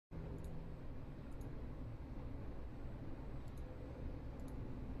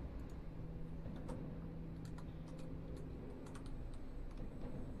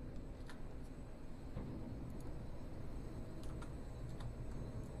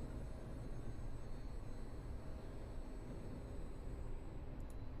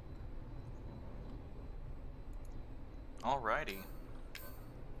Alrighty.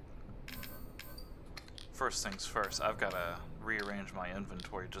 First things first, I've got to rearrange my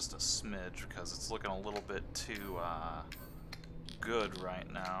inventory just a smidge because it's looking a little bit too good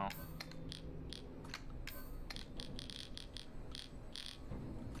right now.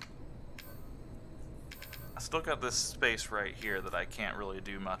 I still got this space right here that I can't really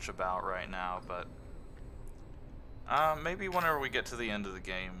do much about right now, but maybe whenever we get to the end of the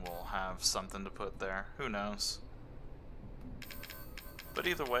game we'll have something to put there. Who knows? But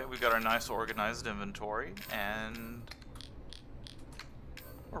either way, we've got our nice organized inventory, and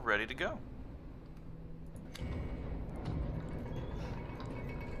we're ready to go.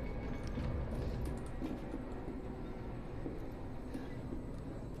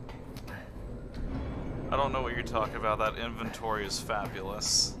 I don't know what you're talking about. That inventory is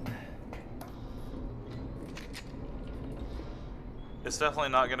fabulous. It's definitely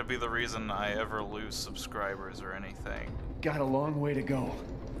not going to be the reason I ever lose subscribers or anything. Got a long way to go.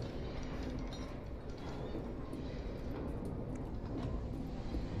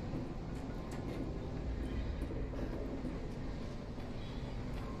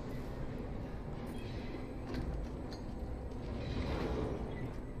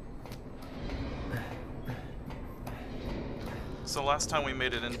 So last time we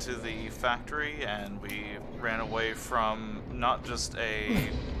made it into the factory and we ran away from not just a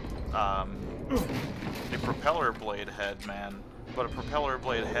propeller blade headman, but a propeller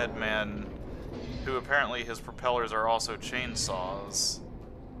blade headman who apparently his propellers are also chainsaws.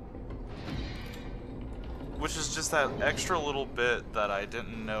 Which is just that extra little bit that I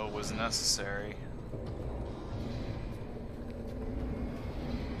didn't know was necessary.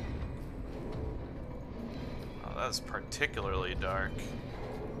 Oh, that's particularly dark.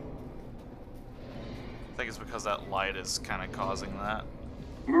 I think it's because that light is kind of causing that.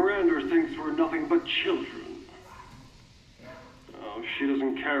 Miranda thinks we're nothing but children. Oh, she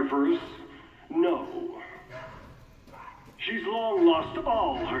doesn't care for us. No. She's long lost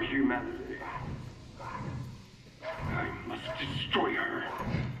all her humanity. I must destroy her.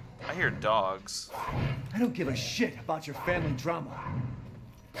 I hear dogs. I don't give a shit about your family drama.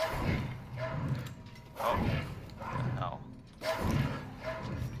 Oh. Hell.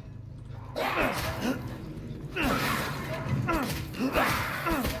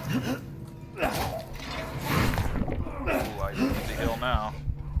 Ooh, I need to heal now.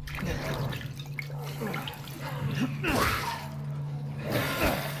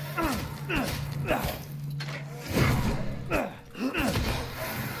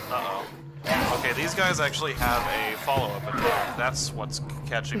 Uh-oh. Okay, these guys actually have a follow-up attack. That's what's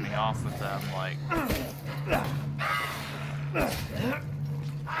catching me off with them, like...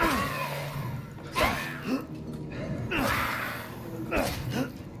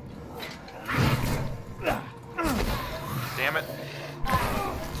 Damn it.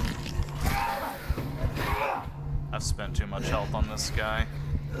 I've spent too much health on this guy.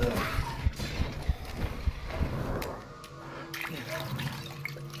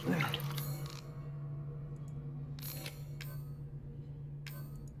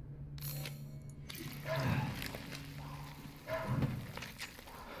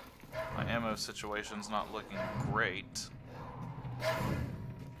 My ammo situation's not looking great.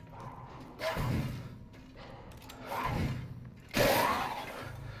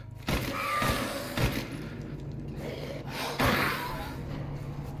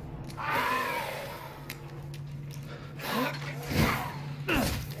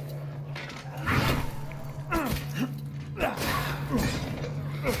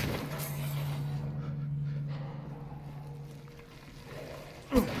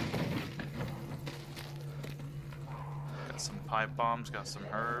 Pipe bombs, got some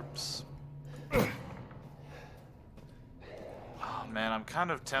herbs. Oh man, I'm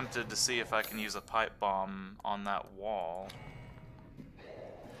kind of tempted to see if I can use a pipe bomb on that wall.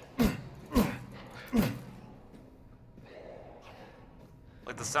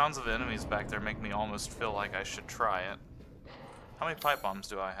 Like, the sounds of enemies back there make me almost feel like I should try it. How many pipe bombs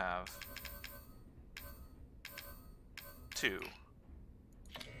do I have? 2.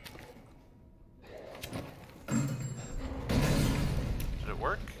 Did it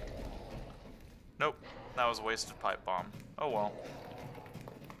work? Nope, that was a wasted pipe bomb. Oh well.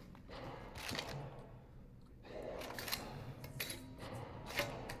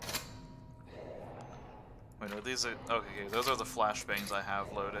 Wait, no, these are... Okay, those are the flashbangs I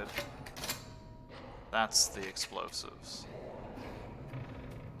have loaded. That's the explosives.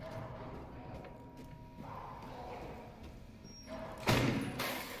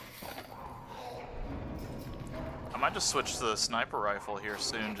 I might just switch to the sniper rifle here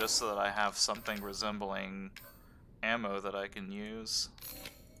soon, just so that I have something resembling ammo that I can use.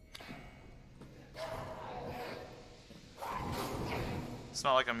 It's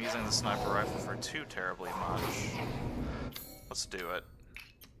not like I'm using the sniper rifle for too terribly much. Let's do it.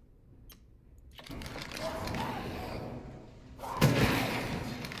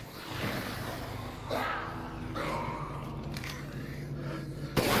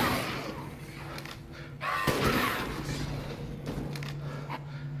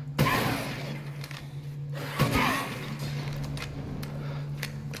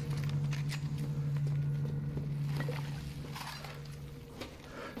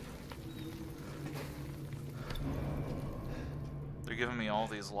 They're giving me all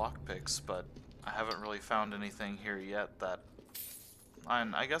these lockpicks, but I haven't really found anything here yet that...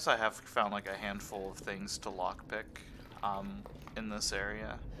 I guess I have found like a handful of things to lockpick in this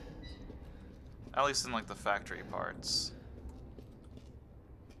area. At least in like the factory parts.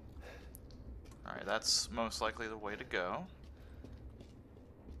 Alright, that's most likely the way to go.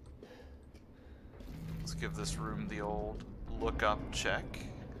 Let's give this room the old look up check.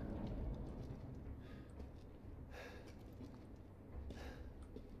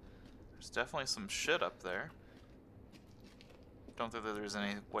 There's definitely some shit up there. Don't think that there's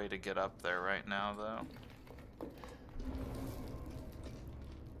any way to get up there right now, though.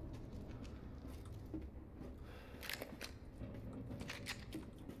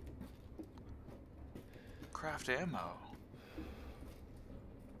 Craft ammo.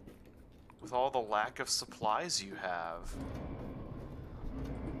 With all the lack of supplies you have.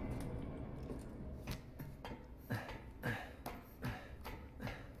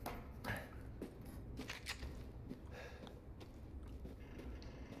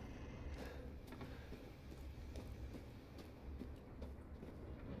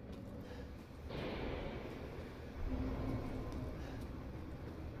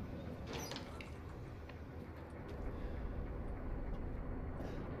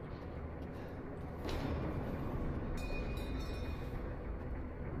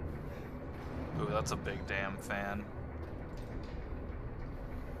 Ooh, that's a big damn fan.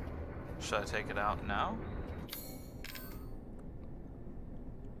 Should I take it out now?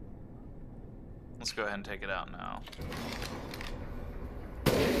 Let's go ahead and take it out now.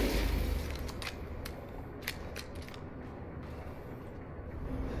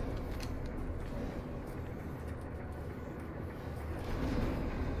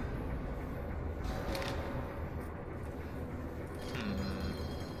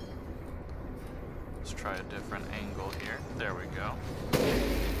 Try a different angle here. There we go.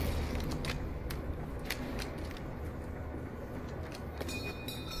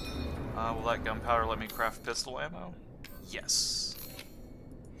 Will that gunpowder let me craft pistol ammo? Yes.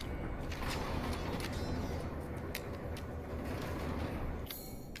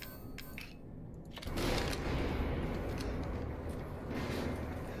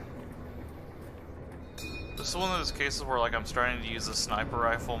 This is one of those cases where like I'm starting to use a sniper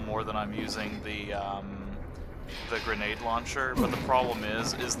rifle more than I'm using the grenade launcher, but the problem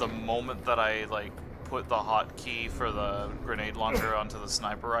is the moment that I like put the hotkey for the grenade launcher onto the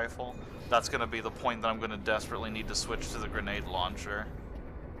sniper rifle, that's gonna be the point that I'm gonna desperately need to switch to the grenade launcher.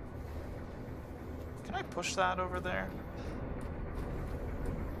 Can I push that over there?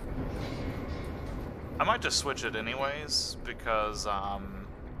 I might just switch it anyways, because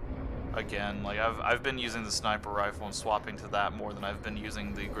again, like I've been using the sniper rifle and swapping to that more than I've been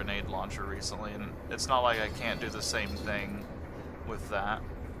using the grenade launcher recently, and it's not like I can't do the same thing with that.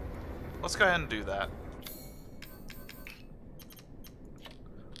 Let's go ahead and do that.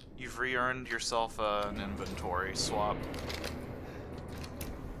 You've re-earned yourself an inventory swap.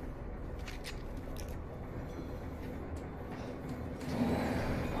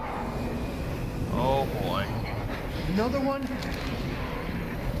 Oh boy. Another one?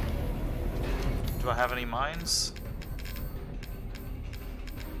 Do I have any mines?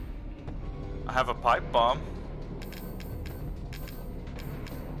 I have a pipe bomb.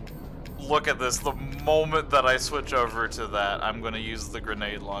 Look at this. The moment that I switch over to that, I'm going to use the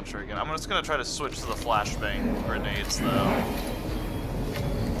grenade launcher again. I'm just going to try to switch to the flashbang grenades, though.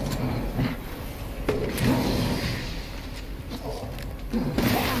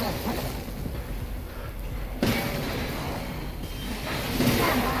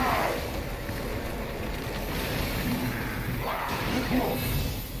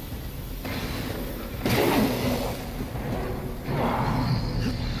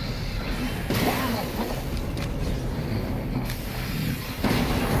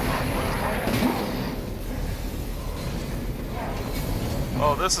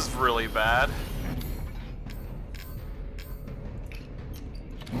 Oh, this is really bad.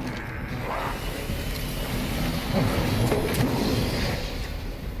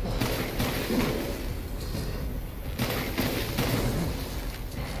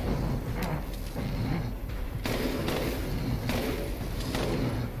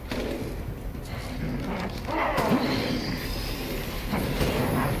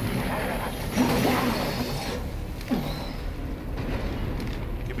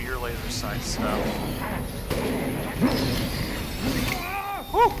 laser sight stuff.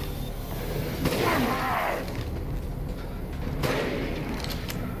 Woo!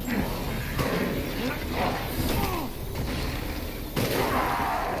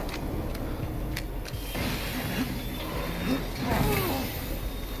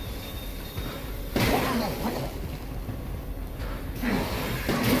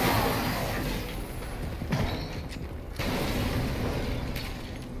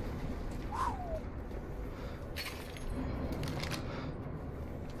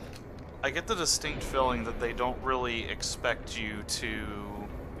 I get the distinct feeling that they don't really expect you to,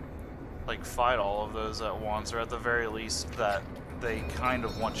 like, fight all of those at once, or at the very least that they kind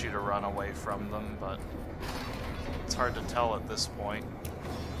of want you to run away from them, but it's hard to tell at this point.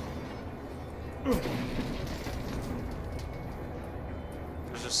 There's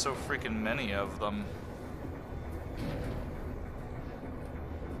just so freaking many of them.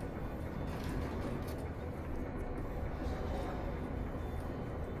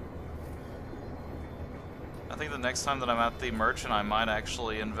 I think the next time that I'm at the merchant, I might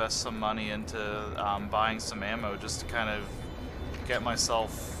actually invest some money into buying some ammo just to kind of get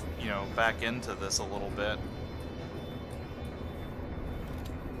myself, you know, back into this a little bit.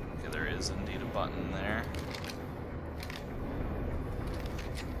 Okay, there is indeed a button there.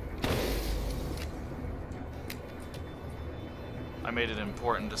 I made an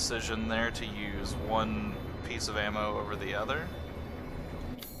important decision there to use one piece of ammo over the other.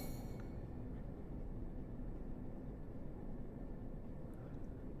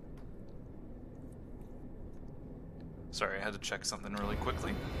 Sorry, I had to check something really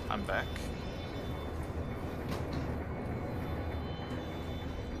quickly. I'm back.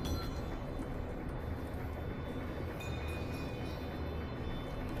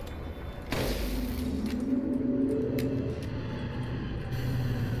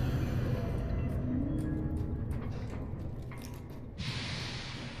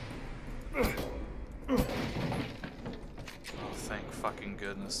 Oh, thank fucking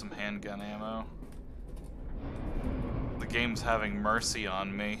goodness, some handgun ammo. The game's having mercy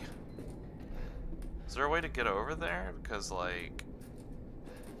on me. Is there a way to get over there? Because, like,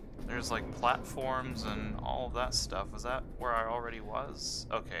 there's, like, platforms and all of that stuff. Is that where I already was?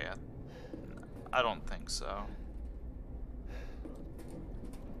 Okay, I don't think so.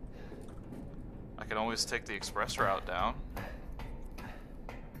 I can always take the express route down.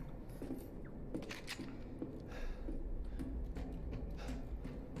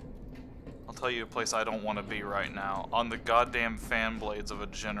 I'll tell you a place I don't want to be right now. On the goddamn fan blades of a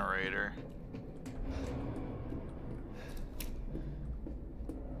generator.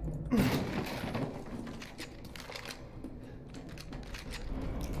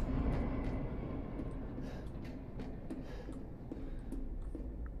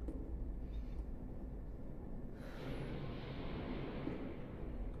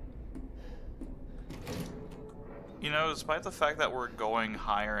 You know, despite the fact that we're going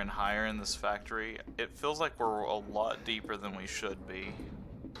higher and higher in this factory, it feels like we're a lot deeper than we should be.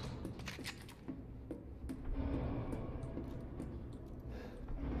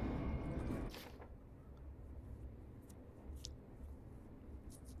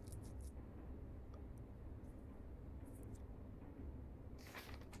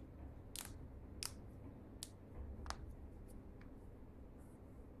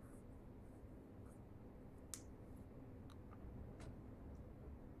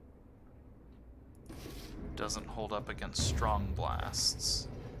 Doesn't hold up against strong blasts.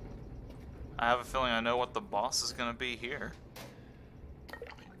 I have a feeling I know what the boss is going to be here.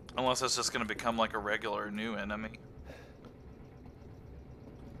 Unless it's just going to become like a regular new enemy.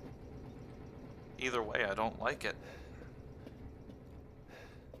 Either way, I don't like it.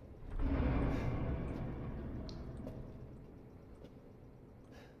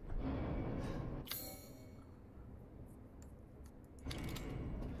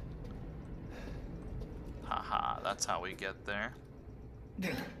 Haha, that's how we get there.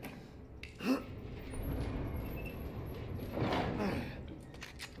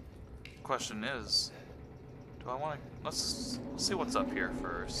 Question is, do I want to... Let's see what's up here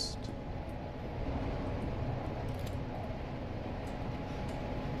first.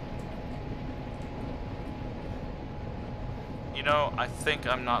 You know, I think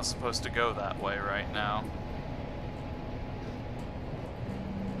I'm not supposed to go that way right now.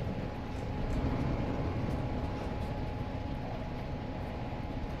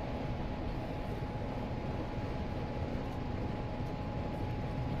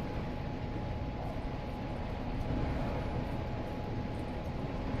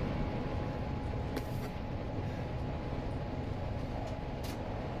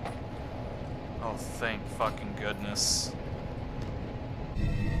 Oh, thank fucking goodness.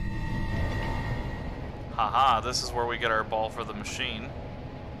 Haha, this is where we get our ball for the machine.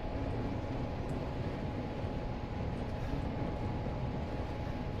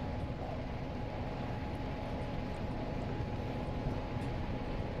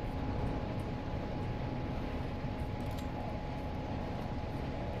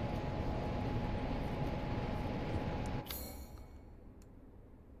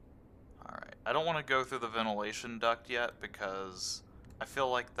 I don't want to go through the ventilation duct yet because I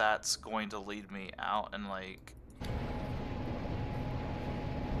feel like that's going to lead me out and like...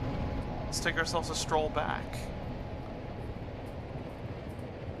 Let's take ourselves a stroll back.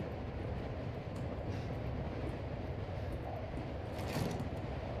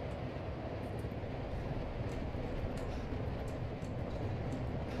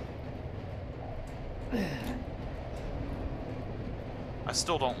 I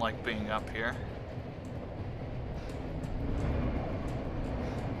still don't like being up here.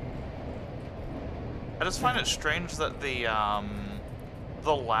 I just find it strange that the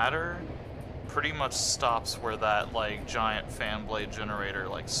ladder pretty much stops where that like giant fan blade generator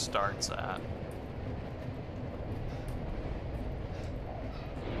like starts at.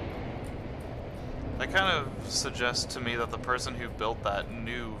 That kind of suggests to me that the person who built that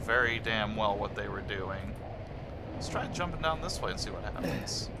knew very damn well what they were doing. Let's try jumping down this way and see what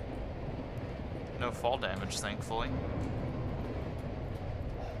happens. No fall damage, thankfully.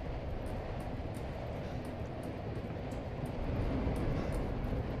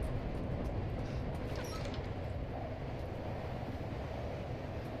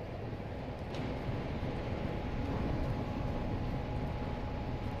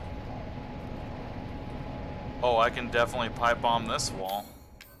 Oh, I can definitely pipe bomb this wall.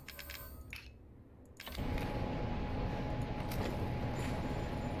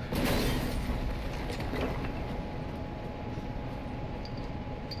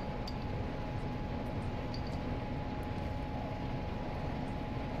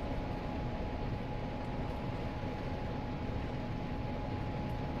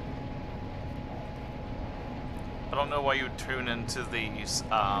 I don't know why you would tune into the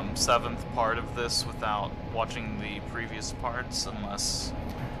 7th part of this without watching the previous parts, unless,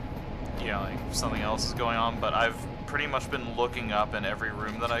 you know, like something else is going on, but I've pretty much been looking up in every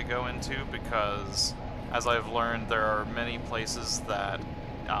room that I go into because, as I've learned, there are many places that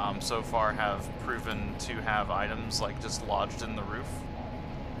so far have proven to have items like just lodged in the roof.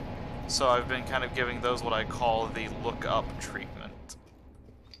 So I've been kind of giving those what I call the look up treatment,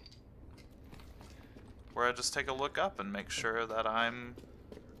 where I just take a look up and make sure that I'm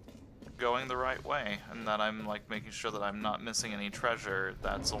going the right way, and that I'm like making sure that I'm not missing any treasure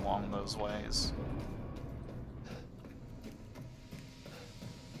that's along those ways.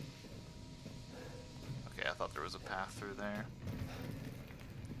 Okay, I thought there was a path through there.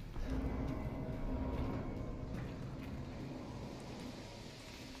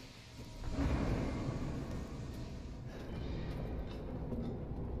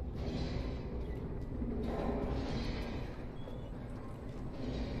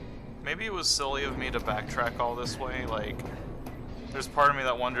 Maybe it was silly of me to backtrack all this way. Like, there's part of me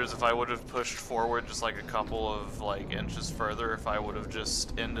that wonders if I would have pushed forward just like a couple of like inches further, if I would have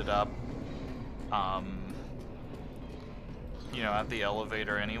just ended up, you know, at the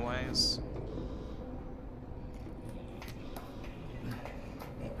elevator anyways.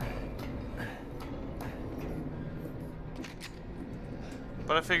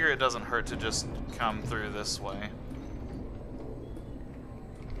 But I figure it doesn't hurt to just come through this way.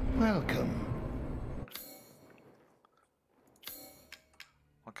 Welcome.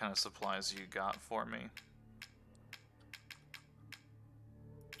 What kind of supplies you got for me?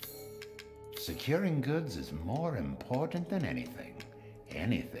 Securing goods is more important than anything.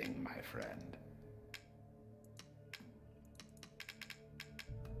 Anything, my friend.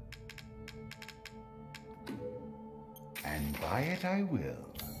 And buy it I will.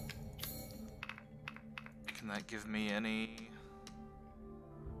 Can that give me any...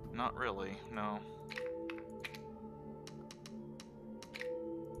 Not really, no.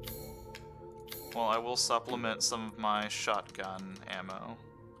 Well, I will supplement some of my shotgun ammo.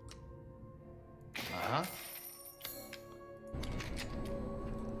 Uh-huh.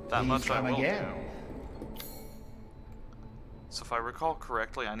 That much I will again. do. So if I recall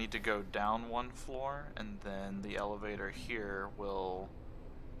correctly, I need to go down one floor, and then the elevator here will,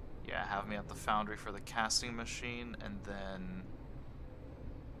 yeah, have me at the foundry for the casting machine, and then...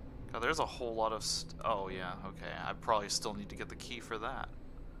 God, there's a whole lot of oh yeah, okay, I probably still need to get the key for that.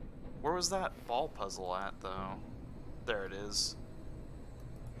 Where was that ball puzzle at, though? There it is.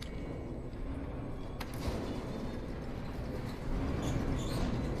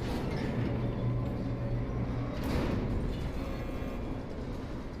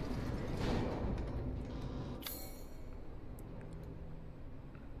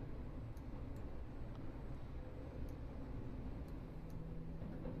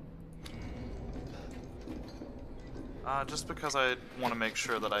 Just because I want to make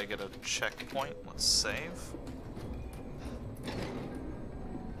sure that I get a checkpoint. Let's save.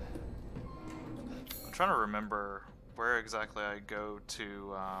 I'm trying to remember where exactly I go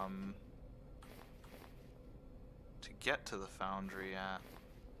to get to the foundry at.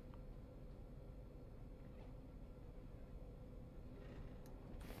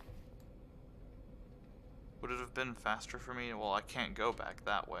 Would it have been faster for me? Well, I can't go back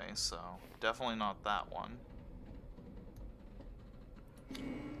that way, so definitely not that one.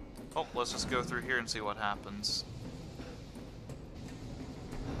 Oh, let's just go through here and see what happens.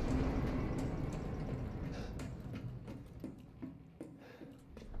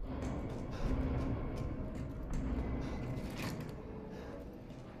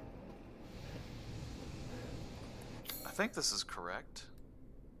 I think this is correct.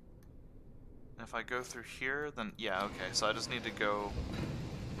 And if I go through here, then yeah, okay, so I just need to go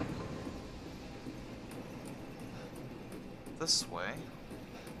this way,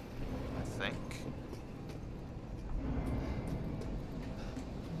 I think.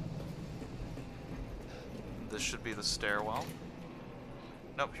 This should be the stairwell.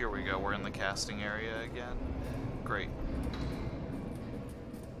 Nope, here we go, we're in the casting area again. Great.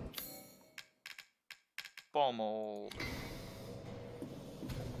 Ball mold.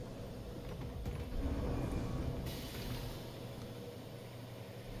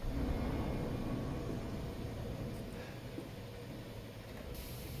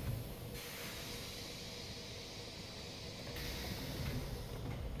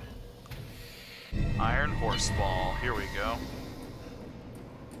 Iron horseball. Here we go.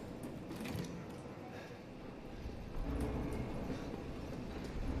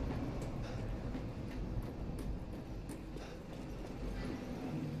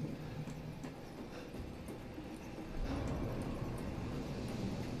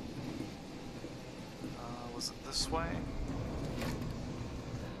 Was it this way?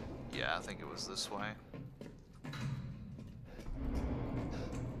 Yeah, I think it was this way.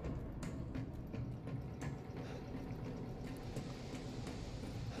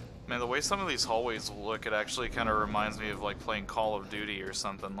 Man, the way some of these hallways look, it actually kind of reminds me of like playing Call of Duty or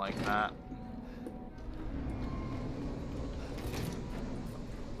something like that.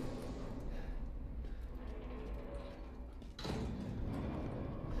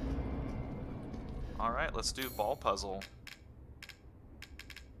 Alright, let's do ball puzzle.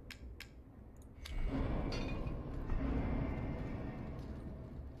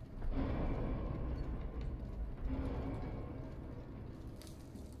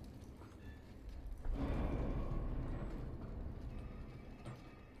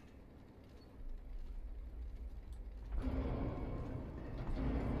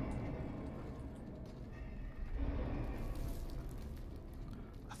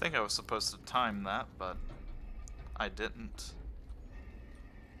 I think I was supposed to time that, but I didn't.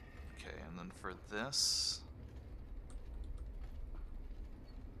 Okay, and then for this,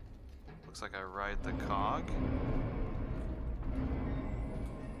 looks like I ride the cog.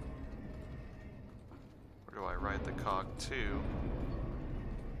 Where do I ride the cog to?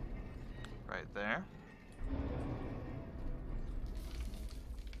 Right there.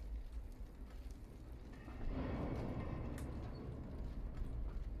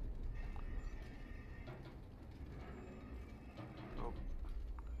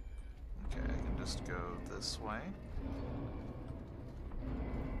 Just go this way.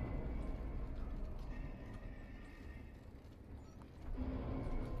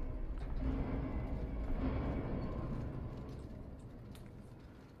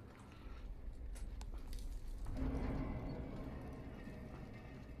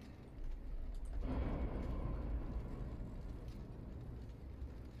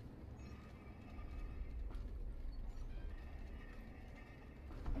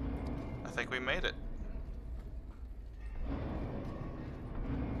 I think we made it.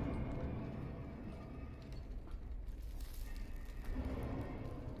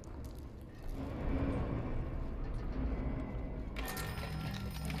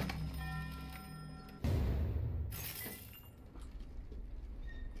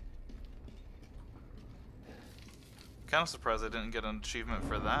 Kind of surprised I didn't get an achievement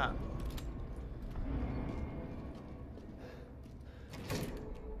for that.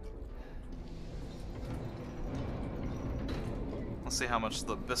 Let's see how much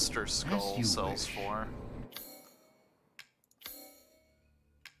the Bister Skull sells for.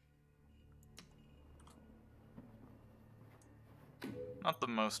 Not the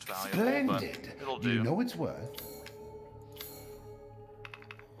most valuable, Splendid. but it'll do. You know its worth.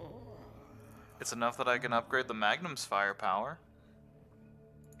 It's enough that I can upgrade the Magnum's firepower.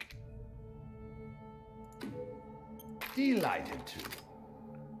 Delighted to.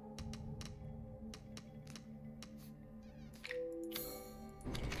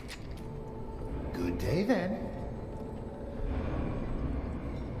 Good day, then.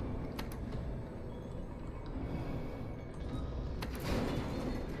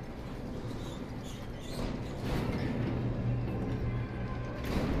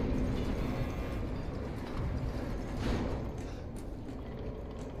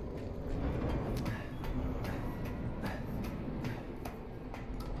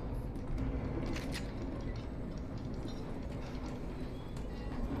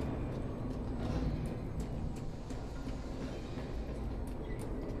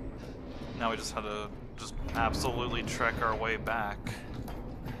 Now we just had to just absolutely trek our way back.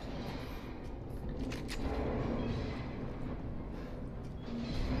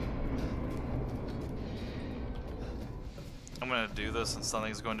 I'm gonna do this and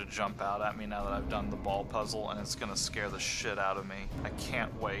something's going to jump out at me now that I've done the ball puzzle, and it's gonna scare the shit out of me. I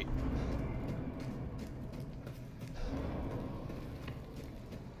can't wait.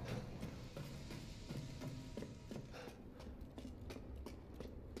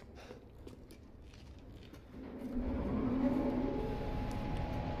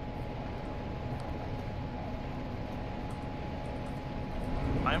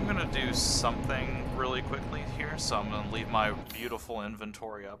 I'm gonna do something really quickly here, so I'm gonna leave my beautiful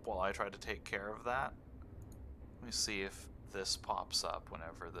inventory up while I try to take care of that. Let me see if this pops up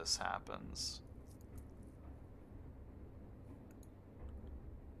whenever this happens.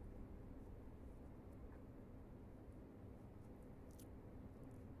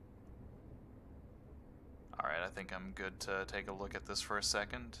 Alright, I think I'm good to take a look at this for a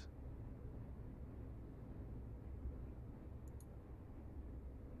second.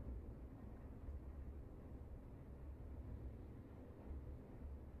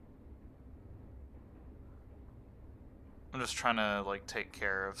 I'm just trying to, like, take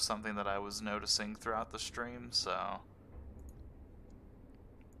care of something that I was noticing throughout the stream, so...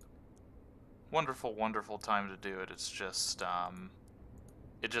 Wonderful, wonderful time to do it. It's just,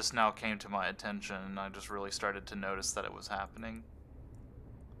 it just now came to my attention, and I just really started to notice that it was happening.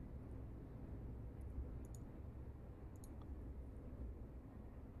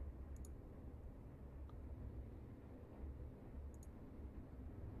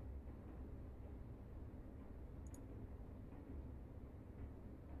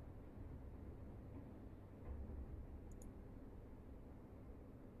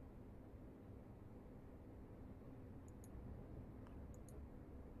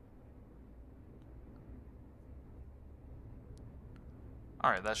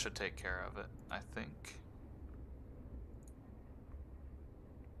 Alright, that should take care of it, I think.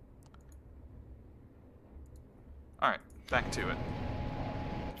 Alright, back to it.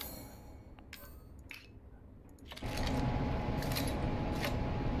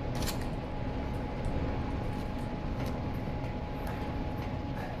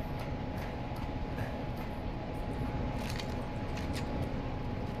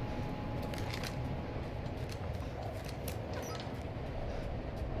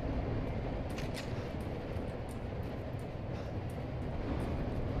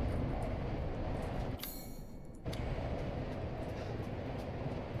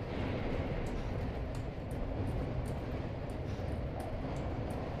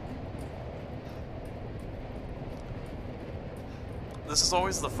 This is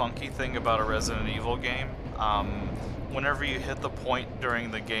always the funky thing about a Resident Evil game. Whenever you hit the point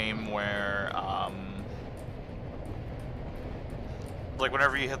during the game where,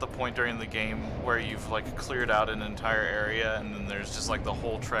 whenever you hit the point during the game where you've, like, cleared out an entire area and then there's just, like, the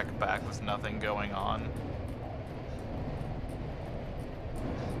whole trek back with nothing going on.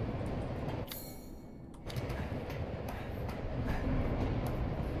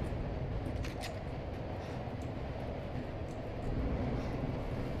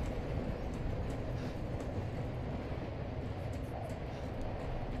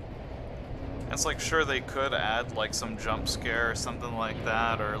 It's like, sure, they could add, like, some jump scare or something like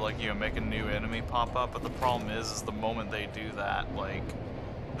that, or, like, you know, make a new enemy pop up, but the problem is the moment they do that, like,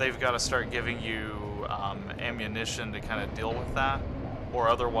 they've got to start giving you ammunition to kind of deal with that, or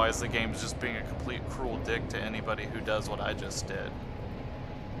otherwise the game's just being a complete cruel dick to anybody who does what I just did.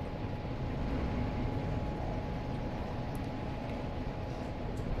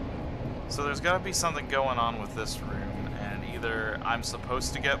 So there's got to be something going on with this room. Either I'm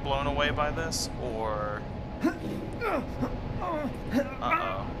supposed to get blown away by this, or... Uh-oh.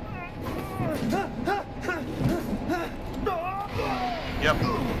 Yep.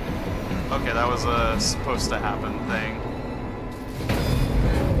 Okay, that was a supposed to happen thing.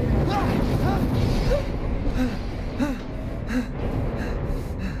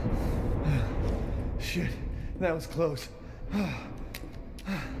 Shit, that was close.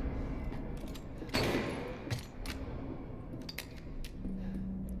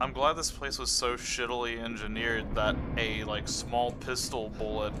 I'm glad this place was so shittily engineered that a, like, small pistol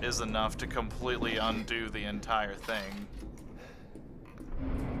bullet is enough to completely undo the entire thing.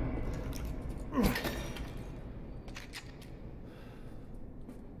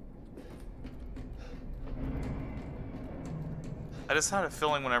 I just had a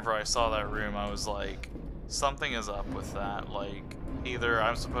feeling whenever I saw that room, I was like, something is up with that. Like, either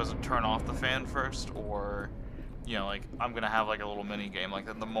I'm supposed to turn off the fan first, or, you know, like, I'm gonna have like a little mini game. Like,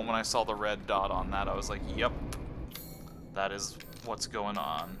 the moment I saw the red dot on that, I was like, yep, that is what's going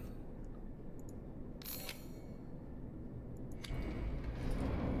on.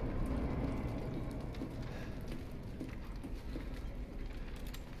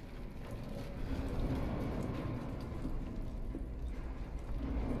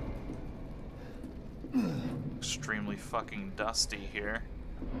 Extremely fucking dusty here.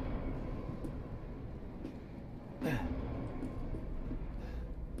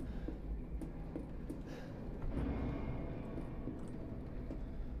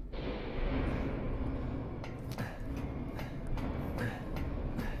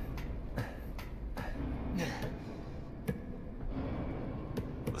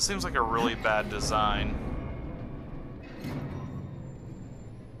 This seems like a really bad design.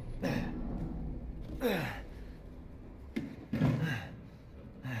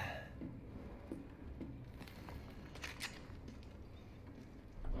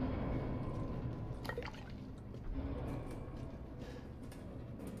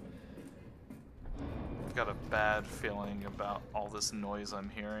 I've got a bad feeling about all this noise I'm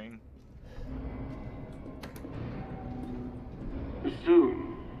hearing.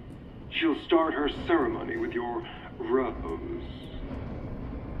 Soon, she'll start her ceremony with your rose.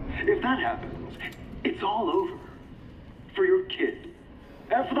 If that happens, it's all over. For your kid.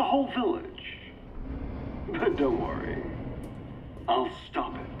 And for the whole village. But don't worry. I'll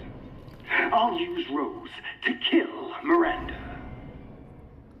stop it. I'll use Rose to kill Miranda.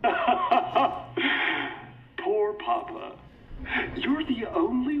 Poor Papa. You're the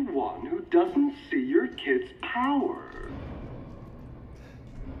only one who doesn't see your kid's power.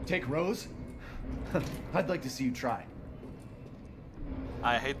 Take Rose? I'd like to see you try.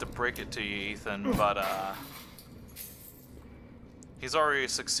 I hate to break it to you, Ethan, but he's already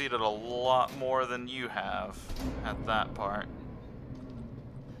succeeded a lot more than you have at that part.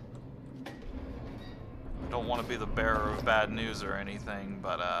 I don't want to be the bearer of bad news or anything,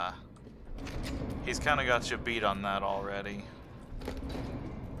 but he's kind of got you beat on that already.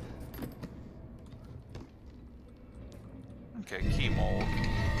 Okay, key mold.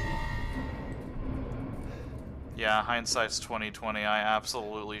 Yeah, hindsight's 20/20. I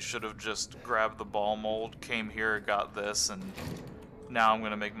absolutely should have just grabbed the ball mold, came here, got this, and now I'm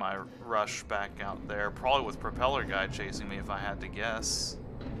gonna make my rush back out there. Probably with Propeller Guy chasing me if I had to guess.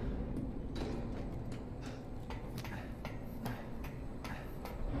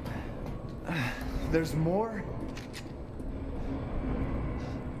 There's more?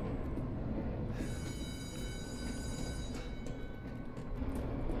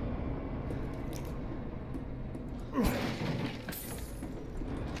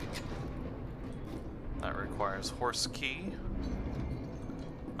 That requires horse key.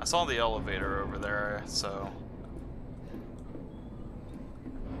 I saw the elevator over there, so...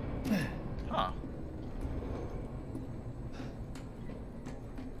 Huh.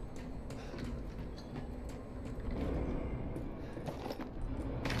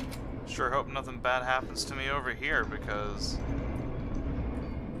 Sure hope nothing bad happens to me over here, because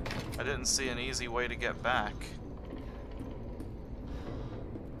I didn't see an easy way to get back.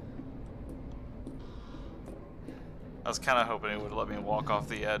 I was kind of hoping it would let me walk off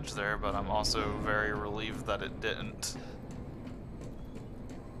the edge there, but I'm also very relieved that it didn't.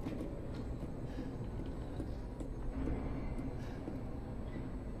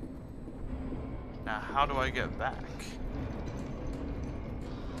 Now, how do I get back?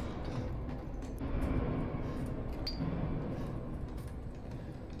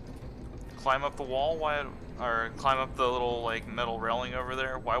 Climb up the wall? Why, or climb up the little, like, metal railing over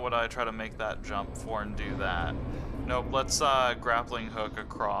there? Why would I try to make that jump for and do that? Nope, let's grappling hook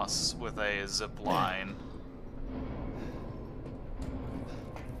across with a zip line.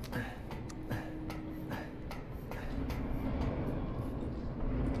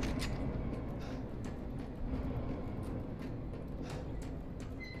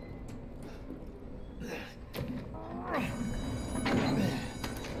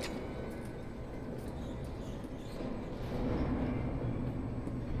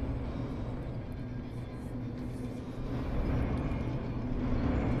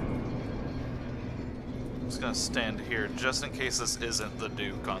 just gonna stand here just in case this isn't the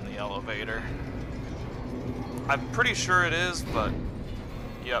Duke on the elevator. I'm pretty sure it is, but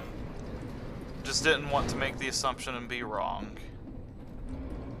yep. Just didn't want to make the assumption and be wrong.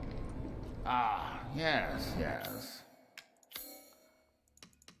 Ah, yes, yes.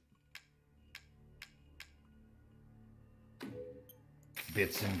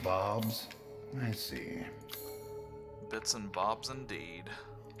 Bits and bobs? I see. Bits and bobs indeed.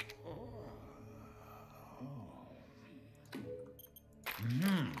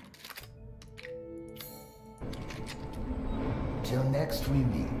 Till next we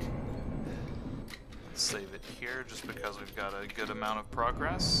meet. Let's save it here just because we've got a good amount of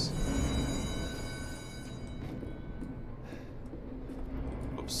progress.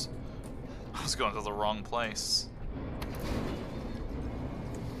 Oops. I was going to the wrong place.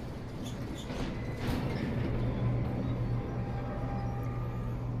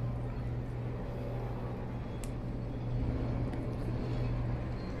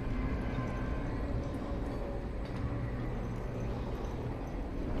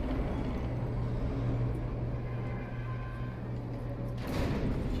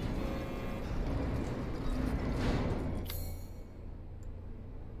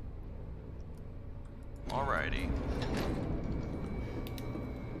 Alrighty.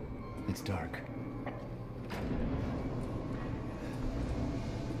 It's dark.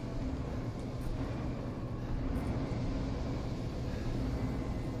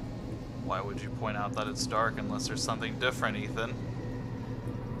 Why would you point out that it's dark unless there's something different, Ethan?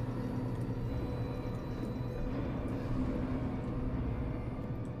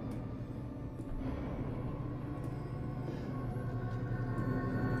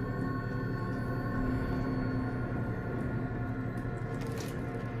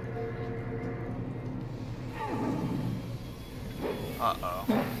 Uh-oh.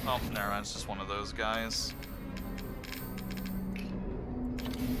 Oh, never mind, it's just one of those guys.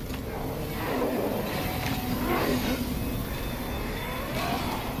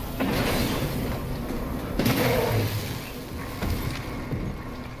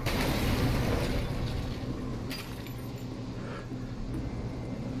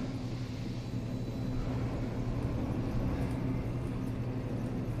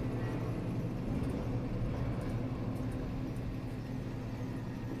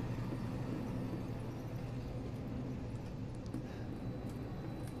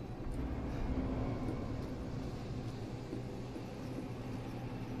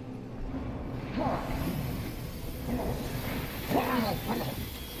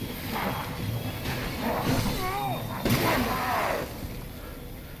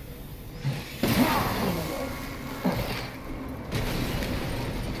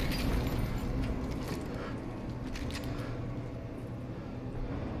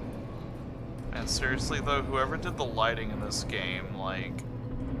 And seriously though, whoever did the lighting in this game, like,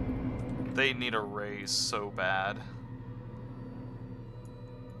 they need a raise so bad.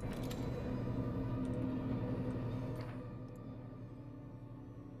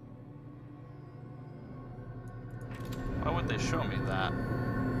 Why would they show me that?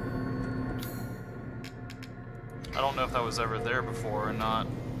 I don't know if that was ever there before or not.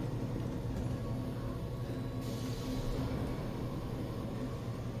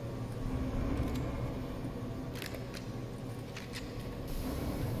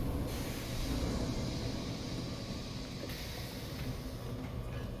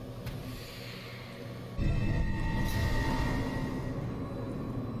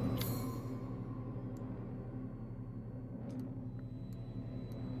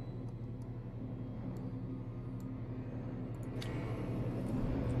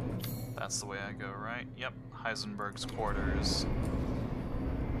 That's the way I go, right? Yep, Heisenberg's quarters.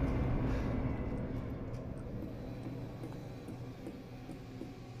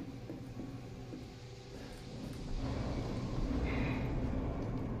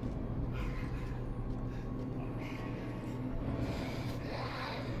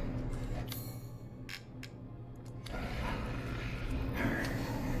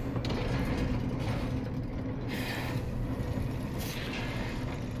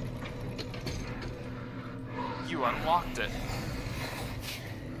 You unlocked it.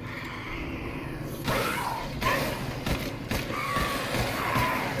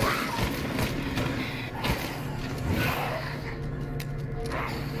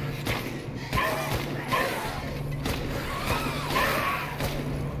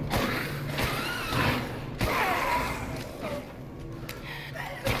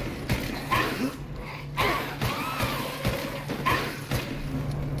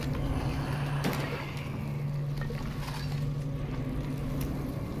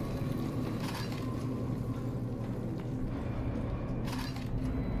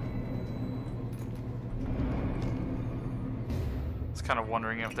 kind of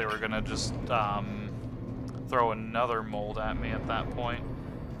wondering if they were gonna just throw another mold at me at that point.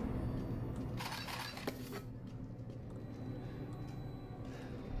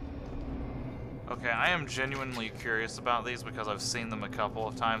 Okay, I am genuinely curious about these because I've seen them a couple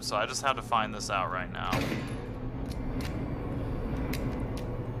of times, so I just had to find this out right now.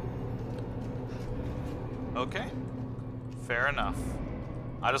 Okay, fair enough.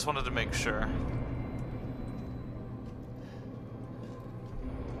 I just wanted to make sure.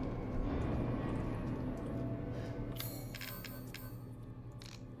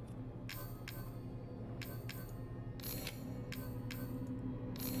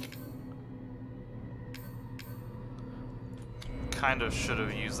 Kind of should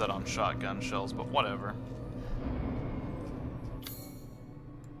have used that on shotgun shells, but whatever.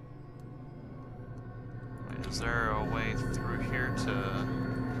 Wait, is there a way through here to...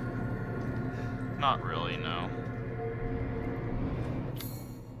 Not really, no.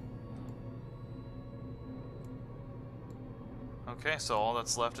 Okay, so all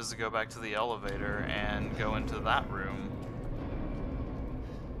that's left is to go back to the elevator and go into that room.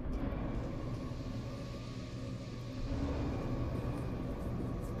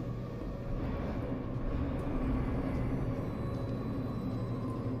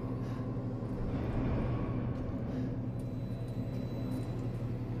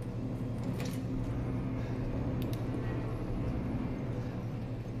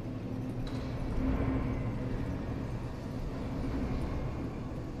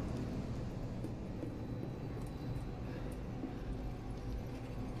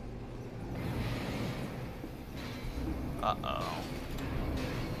 Uh-oh.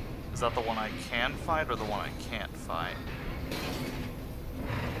 Is that the one I can fight or the one I can't fight?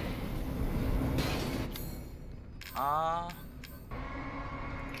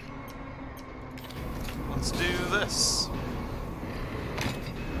 Let's do this.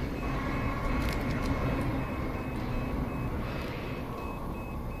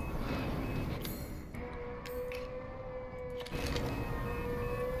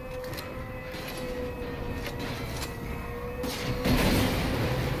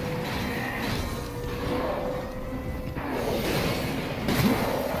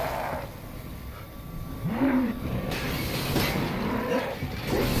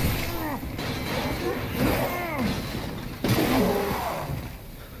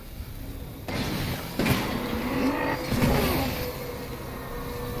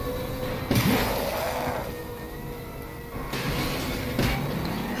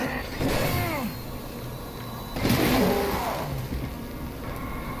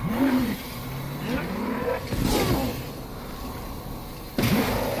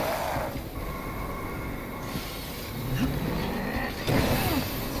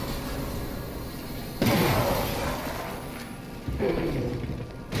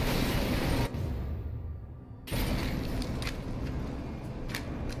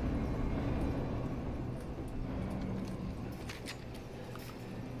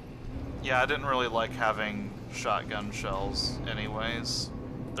 Yeah, I didn't really like having shotgun shells anyways.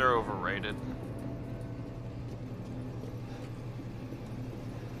 They're overrated.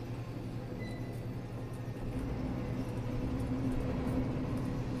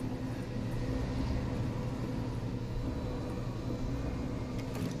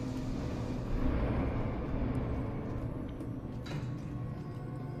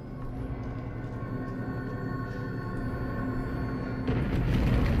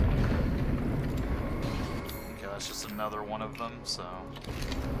 It's just another one of them, so...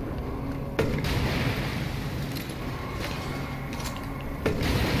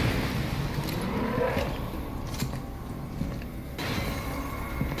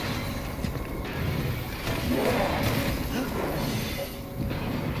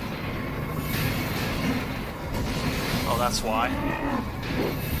 Oh, that's why.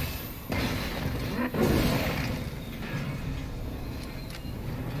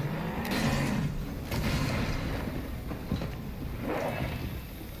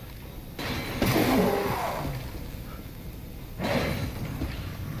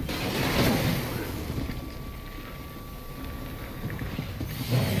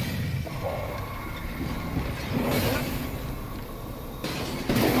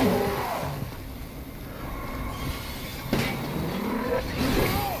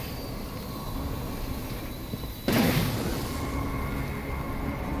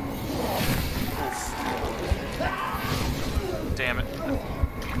 Damn it.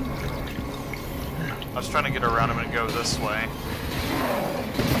 I was trying to get around him and go this way.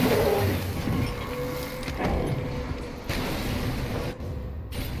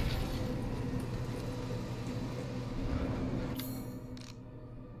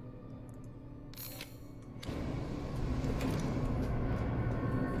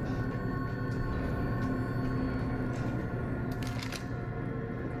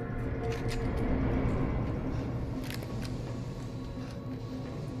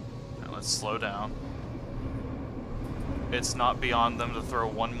 slow down. It's not beyond them to throw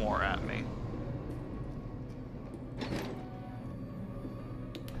one more at me.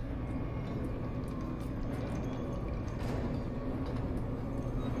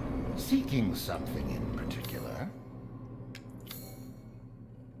 Seeking something in particular?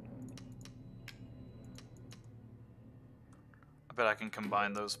 I bet I can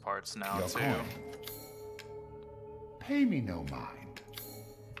combine those parts now, Your too. coin. Pay me no mind.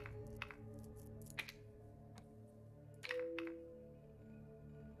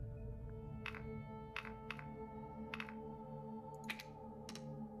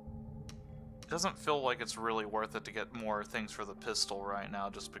 It doesn't feel like it's really worth it to get more things for the pistol right now,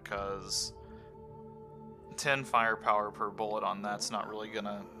 just because 10 firepower per bullet on that's not really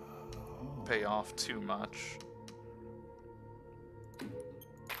gonna pay off too much.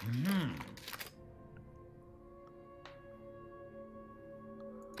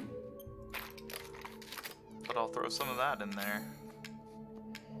 But I'll throw some of that in there.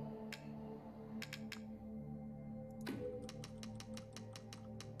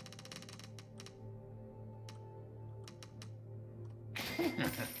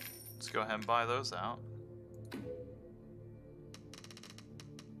 Let's go ahead and buy those out.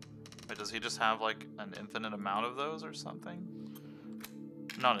 Wait, does he just have like an infinite amount of those or something?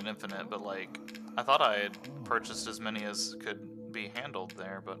 Not an infinite, but like, I thought I had purchased as many as could be handled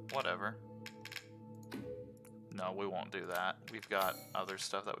there, but whatever. No, we won't do that. We've got other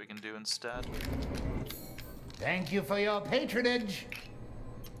stuff that we can do instead. Thank you for your patronage.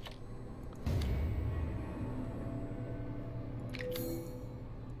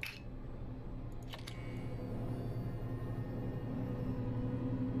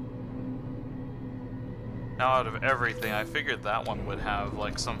 Now, out of everything, I figured that one would have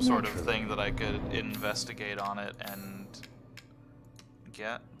like some sort of thing that I could investigate on it and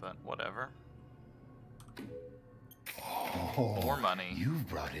get, but whatever. Oh, more money. You've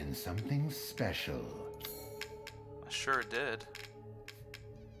brought in something special. I sure did.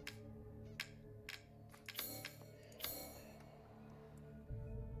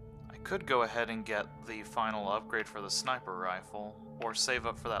 I could go ahead and get the final upgrade for the sniper rifle, or save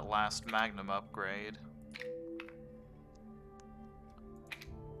up for that last Magnum upgrade.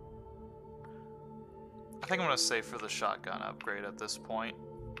 I think I'm going to save for the shotgun upgrade at this point.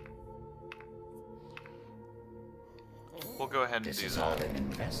 We'll go ahead and This do is all that. an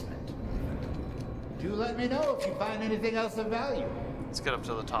investment. Do let me know if you find anything else of value. Let's get up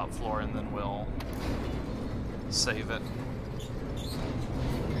to the top floor and then we'll save it.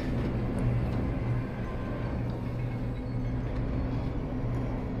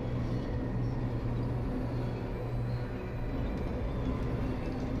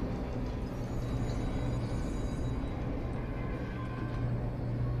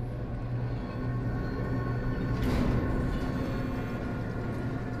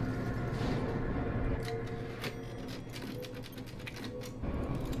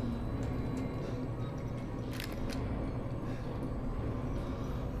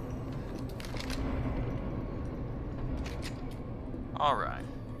 All right.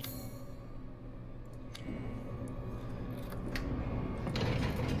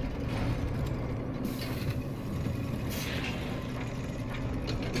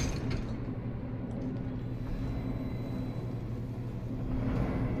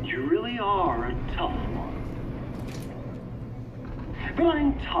 You really are a tough one. But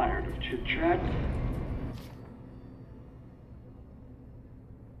I'm tired of chit-chat.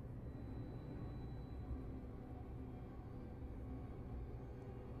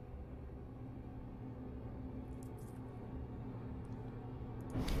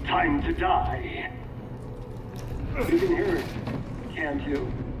 Time to die. You can hear it, can't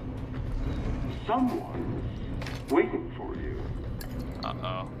you? Someone's waiting for you.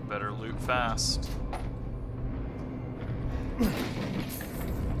 Uh-oh. Better loot fast.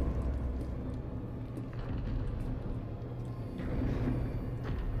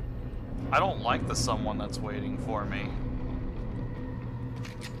 I don't like the someone that's waiting for me.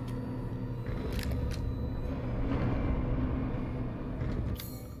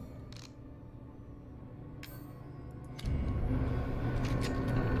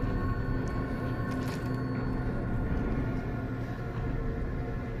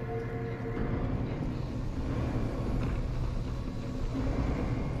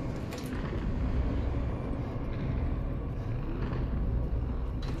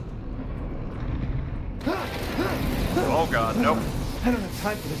 Oh god, nope. I don't have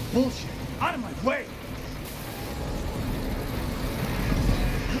time for this bullshit. Out of my way!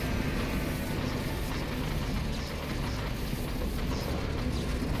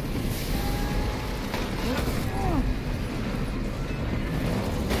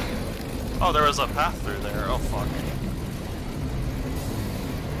 Oh, there was a path through there. Oh, fuck.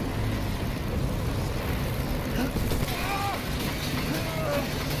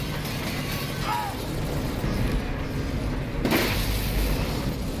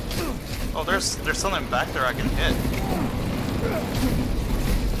 Oh, there's something back there I can hit.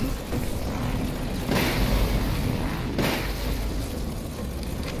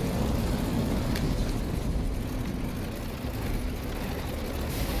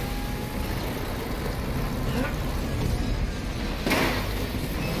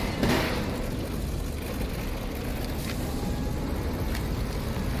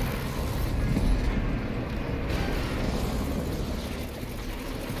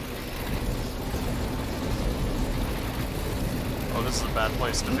 This is a bad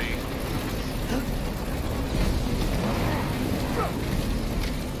place to be.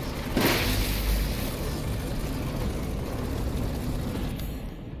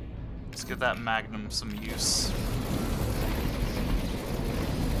 Let's give that Magnum some use.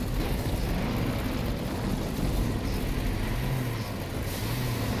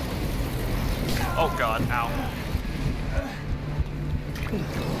 Oh god, ow.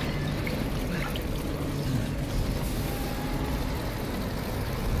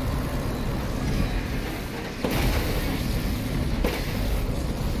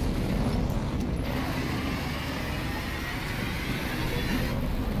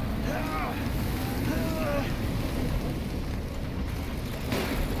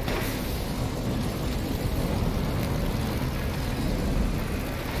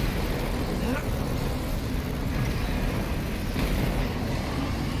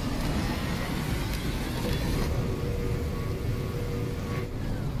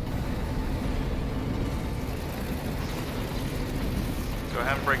 Go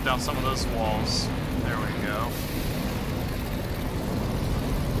ahead and break down some of those walls. There we go.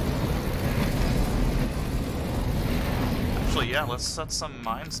 Actually, yeah, let's set some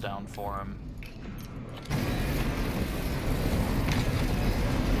mines down for him.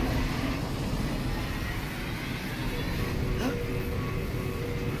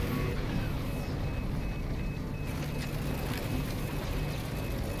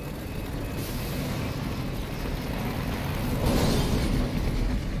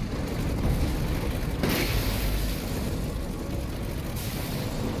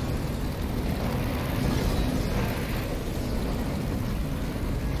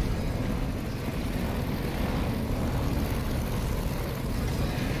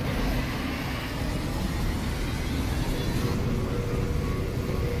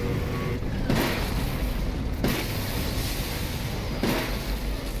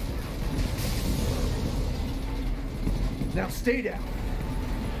 Now stay down.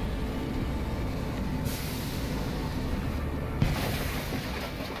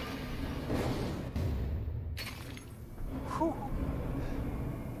 Whew.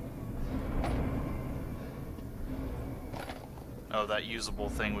 Oh, that usable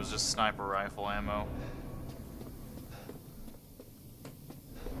thing was just sniper rifle ammo.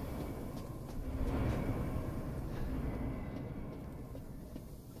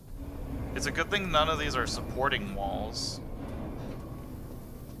 It's a good thing none of these are supporting walls.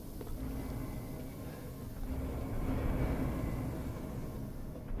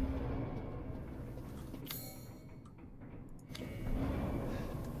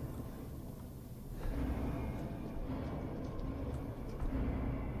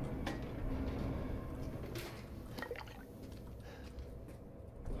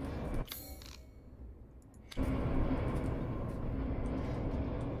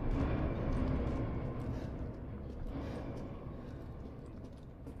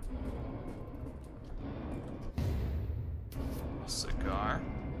 Cigar.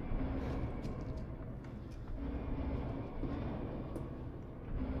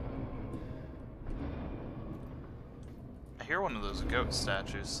 I hear one of those goat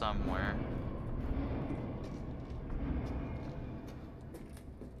statues somewhere.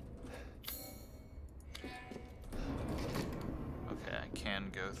 Okay, I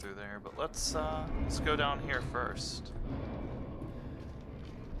can go through there, but let's go down here first.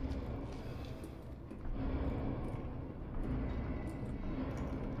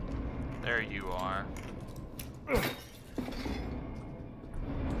 There you are.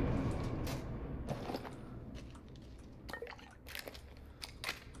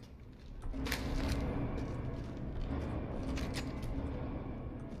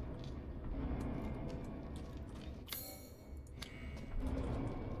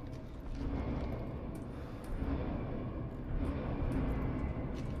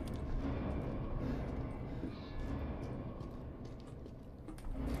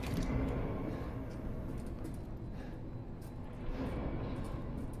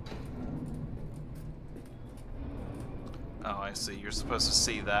 I see. You're supposed to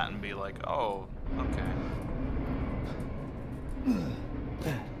see that and be like, oh, okay.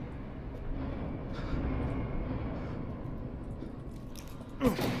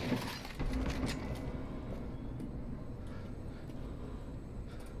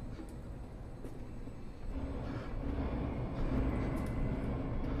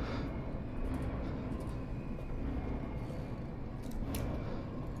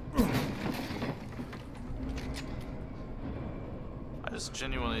 I just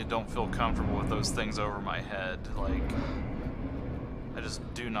genuinely don't feel comfortable with those things over my head. Like, I just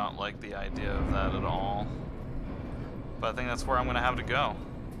do not like the idea of that at all. But I think that's where I'm gonna have to go.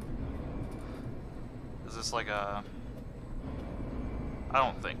 Is this like a... I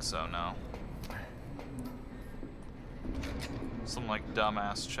don't think so, no. Some like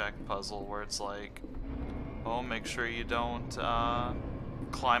dumbass check puzzle where it's like, oh, make sure you don't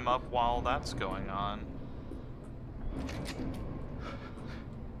climb up while that's going on.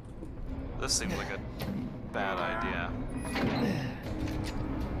 This seems like a bad idea.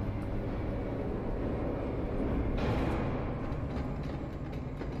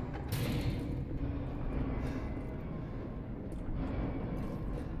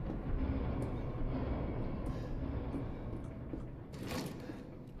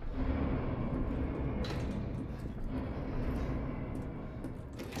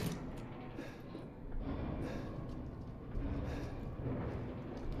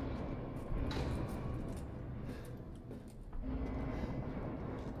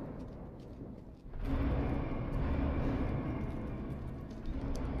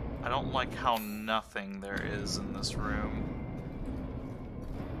 I don't like how nothing there is in this room.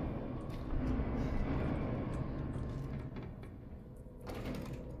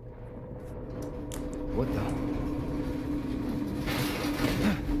 What the?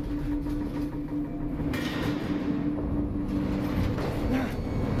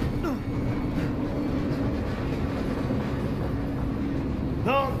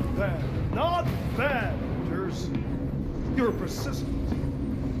 Not bad. Not bad, Winters. You're persistent.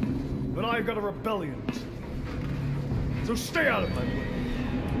 But I've got a rebellion. So stay out of my way.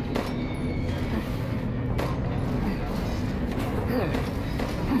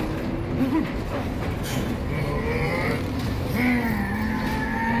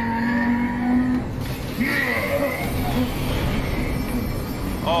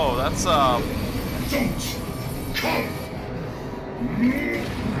 Oh, that's Don't come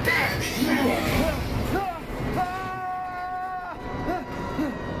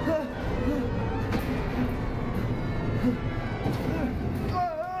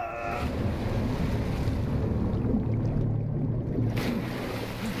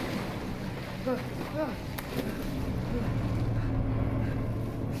back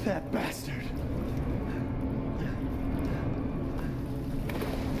here! That bastard.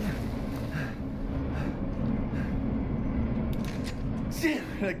 Damn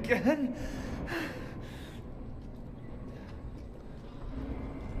it again.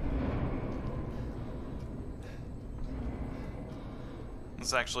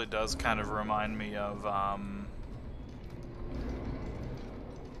 This actually does kind of remind me of,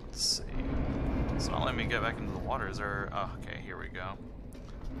 let's see. It's not letting me get back into the water. Is there, oh, okay, here we go.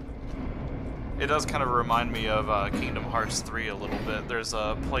 It does kind of remind me of Kingdom Hearts 3 a little bit. There's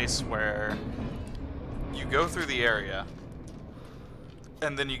a place where you go through the area,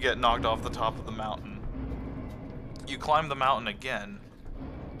 and then you get knocked off the top of the mountain. You climb the mountain again,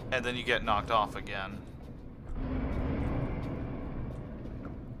 and then you get knocked off again.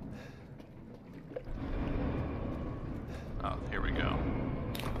 Oh, here we go.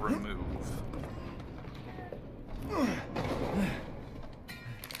 Remove.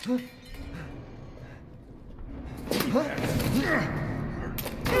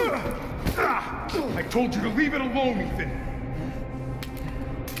 I told you to leave it alone, Ethan.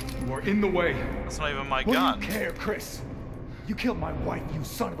 You are in the way. That's not even my What gun. do you care, Chris? You killed my wife, you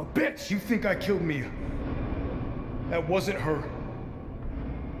son of a bitch! You think I killed Mia? That wasn't her.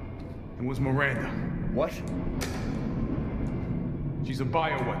 It was Miranda. What? She's a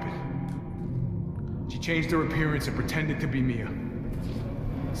bioweapon. She changed her appearance and pretended to be Mia.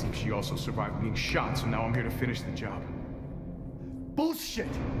 Seems she also survived being shot, so now I'm here to finish the job. Bullshit!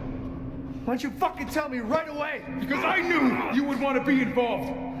 Why don't you fucking tell me right away? Because I knew you would want to be involved.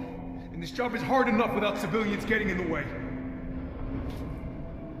 And this job is hard enough without civilians getting in the way.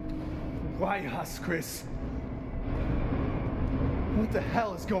 Why us, Chris? What the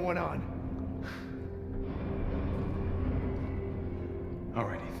hell is going on? All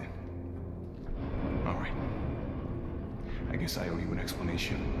right, Ethan. All right. I guess I owe you an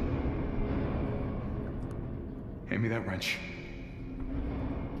explanation. Hand me that wrench.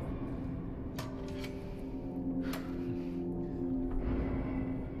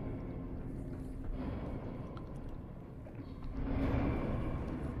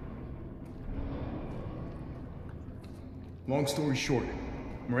 Long story short,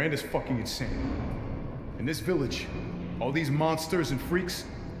 Miranda's fucking insane. In this village, all these monsters and freaks,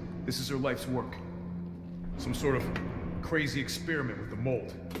 this is her life's work. Some sort of crazy experiment with the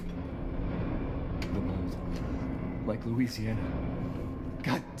mold. The mold. Like Louisiana.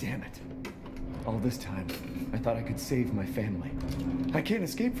 God damn it. All this time, I thought I could save my family. I can't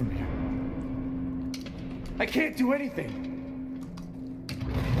escape from here. I can't do anything.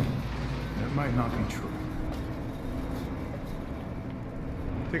 That might not be true.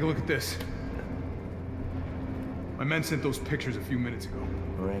 Take a look at this. My men sent those pictures a few minutes ago.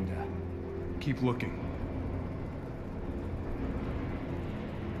 Miranda. Keep looking.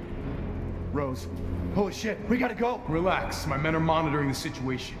 Rose. Holy shit, we gotta go! Relax, my men are monitoring the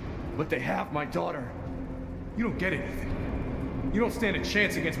situation. But they have my daughter. You don't get anything. You don't stand a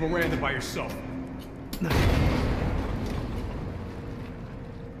chance against Miranda by yourself.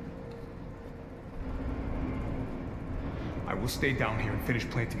 I will stay down here and finish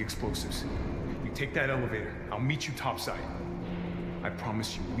planting explosives. You take that elevator, I'll meet you topside. I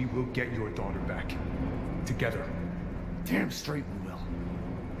promise you, we will get your daughter back. Together. Damn straight we will.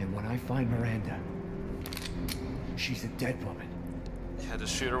 And when I find Miranda, she's a dead woman. You had to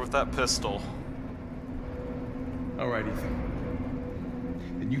shoot her with that pistol. All right,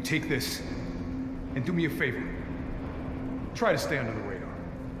 Ethan. Then you take this, and do me a favor. Try to stay under the radar.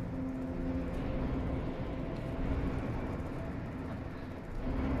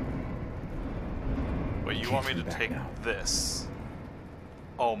 Wait, you want me to Back take now. this?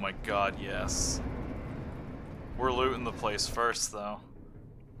 Oh my god, yes. We're looting the place first, though.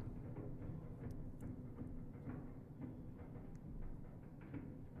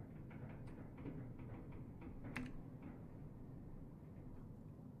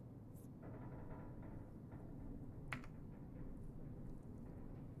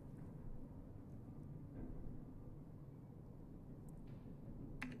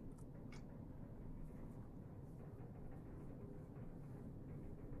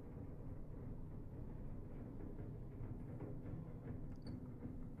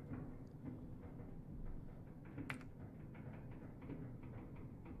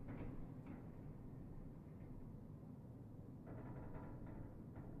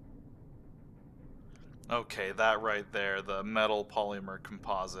 Okay, that right there, the metal polymer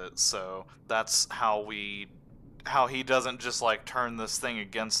composite. So that's how he doesn't just like turn this thing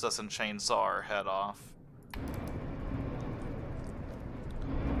against us and chainsaw our head off.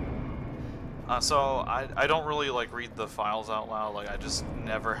 So I don't really like read the files out loud. Like I just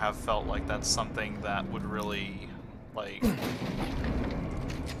never have felt like that's something that would really like.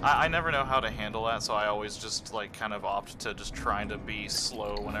 I never know how to handle that, so I always just like kind of opt to just trying to be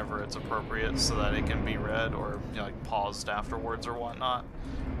slow whenever it's appropriate, so that it can be read or like paused afterwards or whatnot.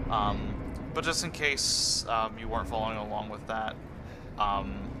 But just in case you weren't following along with that,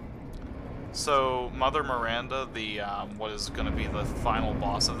 so Mother Miranda, the what is going to be the final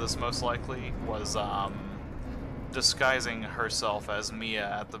boss of this most likely, was disguising herself as Mia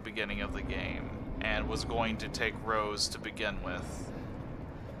at the beginning of the game, and was going to take Rose to begin with.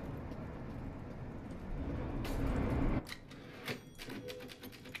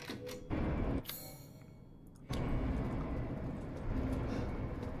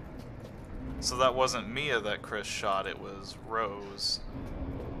 So that wasn't Mia that Chris shot, it was Rose.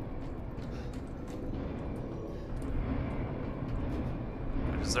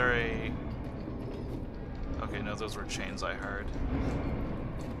 Is there a... Okay, no, those were chains I heard.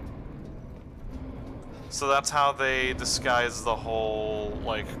 So that's how they disguise the whole,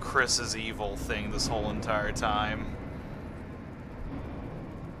 like, Chris is evil thing this whole entire time.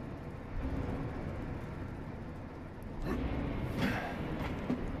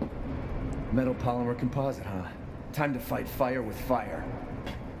 Metal polymer composite, huh? Time to fight fire with fire.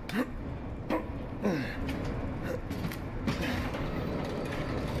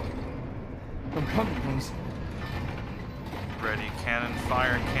 I'm coming, Rose. Ready, cannon,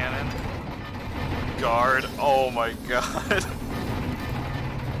 fire, cannon. Guard, oh my god.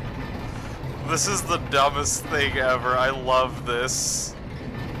 This is the dumbest thing ever, I love this.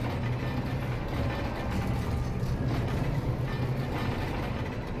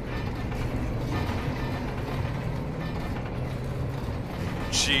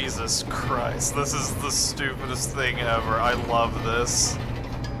 Jesus Christ, this is the stupidest thing ever. I love this.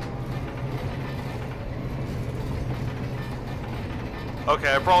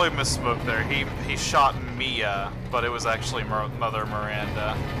 Okay, I probably misspoke there. He shot Mia, but it was actually Mother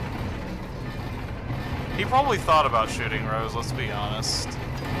Miranda. He probably thought about shooting Rose, let's be honest.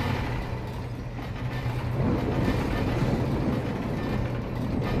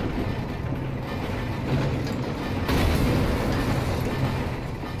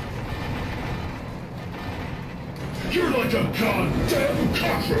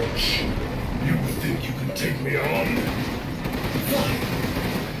 bitch! You think you can take me on? Fine.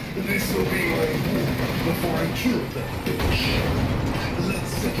 This will be my war before I kill that bitch.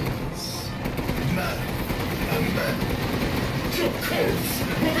 Let's settle this. Man and man. Your corpse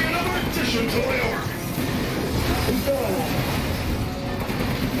will be another addition to my arc.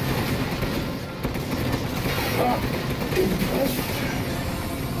 Impressed?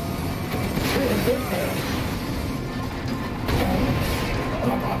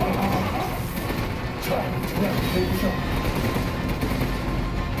 Time to wrap things up.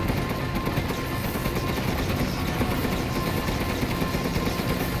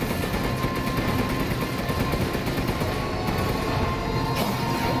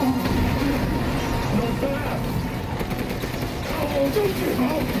 Not bad. Oh, don't give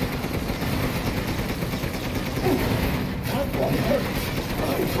up. That one hurt.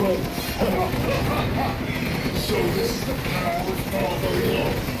 I froze. So this is the power of father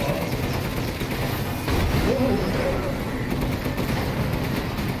love, huh?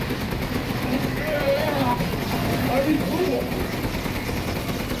 I need more.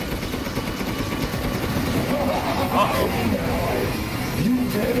 You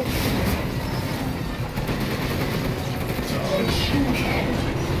dead? Touch, you coward!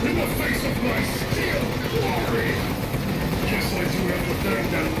 In the face of my steel glory! Guess I do have to thank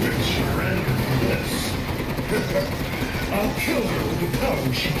that bitch Miranda for this. I'll kill her with the power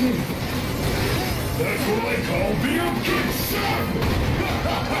she gave me. That's what I call being a good son!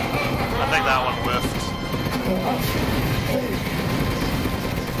 I think that one whiffed. Hey!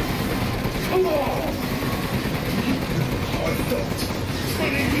 Come on! I felt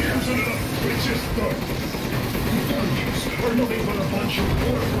 20 years in a bitch's throat. Villages are nothing but a bunch of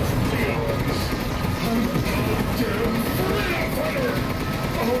worthless peons. I'm a goddamn freedom fighter!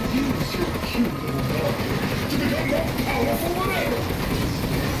 I'll use your cute little dog to become more powerful than ever!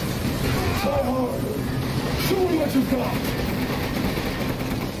 Try harder! Show me what you've got!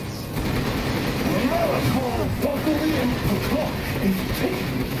 America, buckle in! The clock is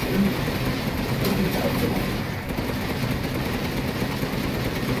taking me. Don't be time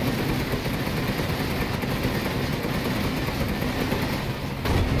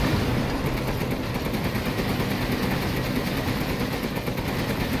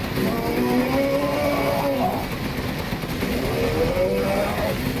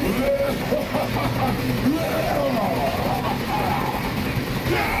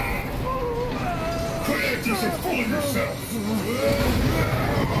Creators are fooling yourself!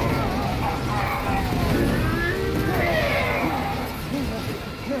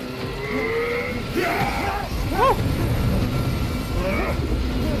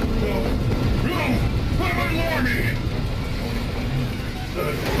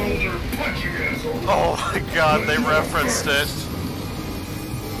 Oh my god, they referenced it.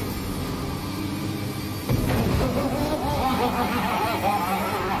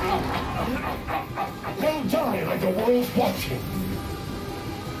 Don't die like the world's watching.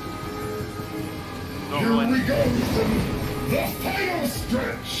 Here we go, Ethan. The final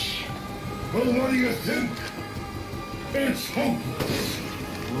stretch. Well, what do you think? It's hopeless,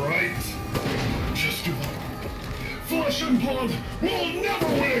 right? Just give up. Flesh and blood will never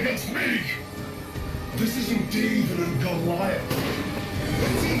win against me. This isn't David and Goliath.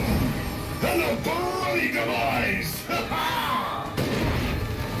 It's Ethan and a bloody demise.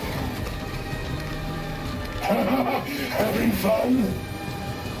 Having fun?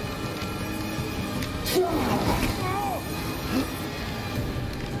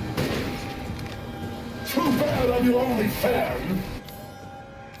 Too bad I'm your only fan.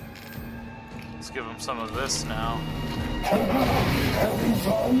 Let's give him some of this now. Having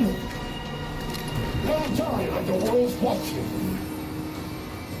fun? Don't die like the world's watching.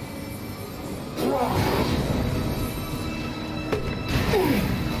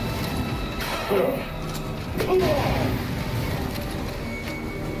 Come on!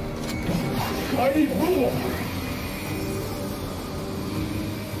 I need more!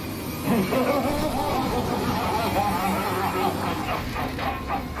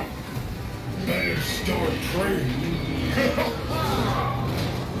 Better start praying.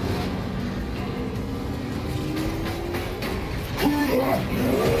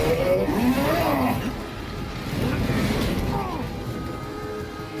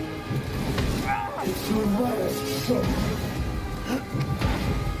 It's your last summer.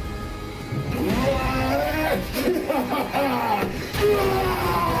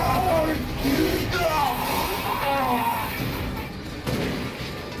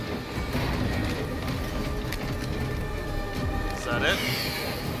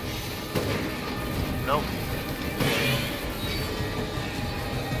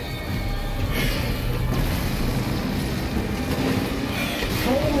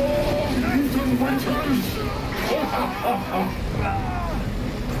 skeletons!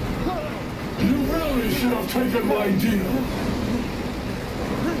 You really should have taken my deal.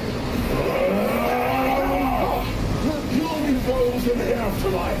 You'll be frozen in the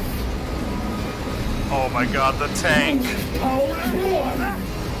afterlife. Oh my god, the tank! Power is one!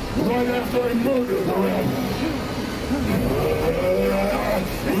 Right after I murdered Miranda.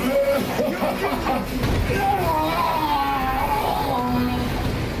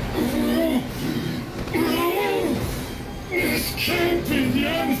 This can't be the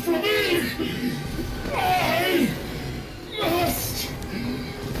end for me! I must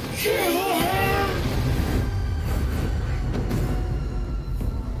kill her!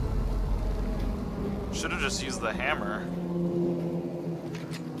 Should have just used the hammer.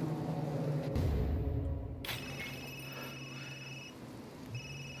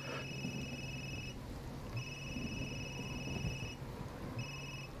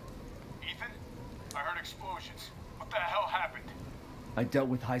 Ethan? I heard explosions. What the hell happened? I dealt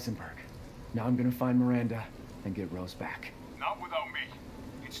with Heisenberg. Now I'm gonna find Miranda and get Rose back. Not without me.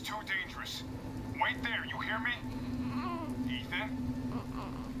 It's too dangerous. Wait there, you hear me? Ethan?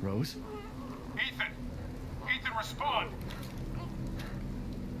 Rose? Ethan! Ethan, respond!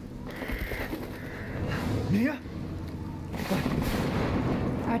 Mia?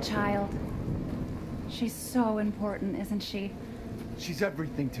 Our child. She's so important, isn't she? She's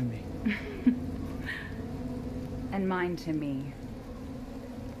everything to me. And mine to me.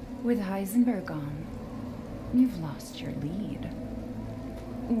 With Heisenberg gone, you've lost your lead.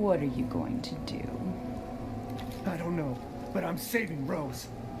 What are you going to do? I don't know, but I'm saving Rose.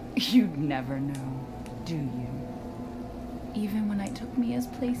 You'd never know, do you? Even when I took Mia's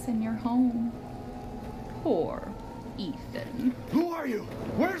place in your home. Poor Ethan. Who are you?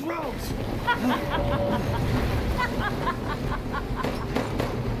 Where's Rose?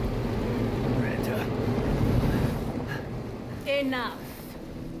 Miranda. Enough.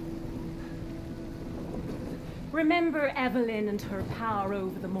 Remember Evelyn and her power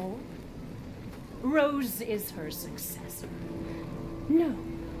over them all? Rose is her successor. No.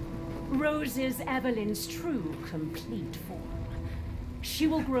 Rose is Evelyn's true, complete form. She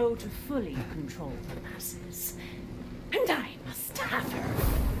will grow to fully control the masses. And I must have her.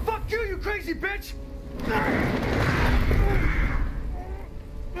 Fuck you, you crazy bitch!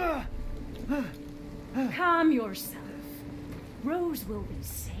 Calm yourself. Rose will be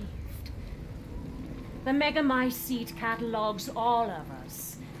saved. The Megamycete catalogs all of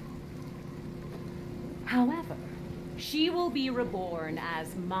us. However, she will be reborn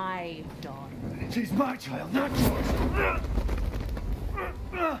as my daughter. She's my child, not yours!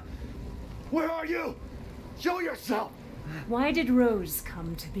 Where are you? Show yourself! Why did Rose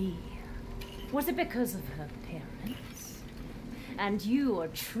come to be? Was it because of her parents? And you are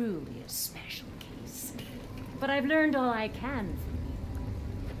truly a special case. But I've learned all I can from you.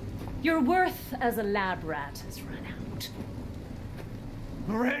 Your worth as a lab rat has run out.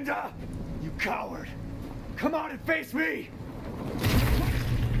 Miranda! You coward! Come out and face me!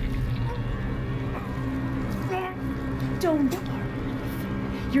 Don't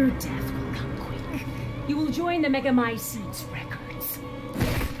worry. Your death will come quick. You will join the Megamycete's records.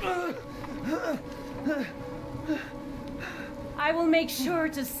 I will make sure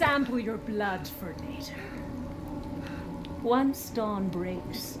to sample your blood for later. Once dawn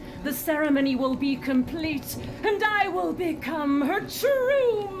breaks, the ceremony will be complete, and I will become her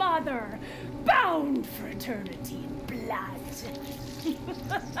true mother, bound for eternity in blood.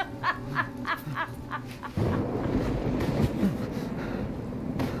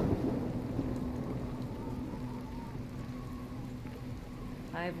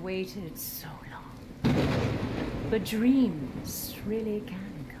 I've waited so long, but dreams really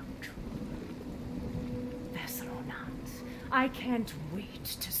can come true. Vessel or not, I can't wait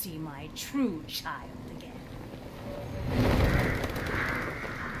to see my true child again.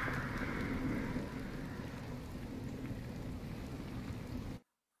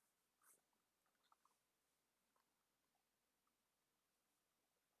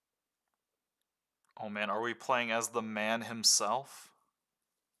 Oh man, are we playing as the man himself?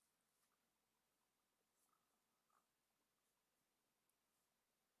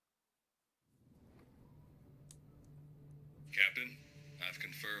 Captain, I've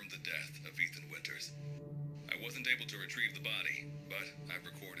confirmed the death of Ethan Winters. I wasn't able to retrieve the body, but I've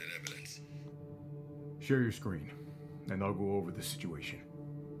recorded evidence. Share your screen, and I'll go over the situation.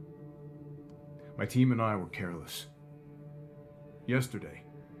 My team and I were careless. Yesterday,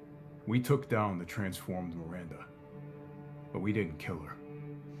 we took down the transformed Miranda, but we didn't kill her.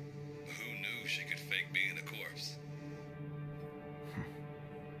 Who knew she could fake being a corpse?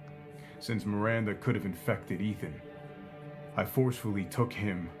 Since Miranda could have infected Ethan, I forcefully took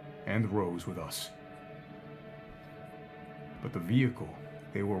him and Rose with us. But the vehicle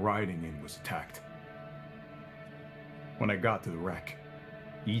they were riding in was attacked. When I got to the wreck,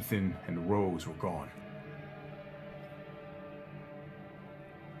 Ethan and Rose were gone.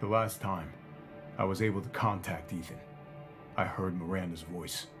 The last time I was able to contact Ethan, I heard Miranda's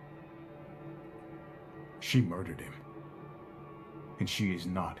voice. She murdered him, and she is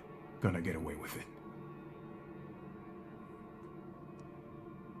not gonna get away with it.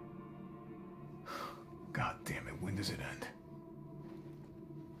 God damn it, when does it end?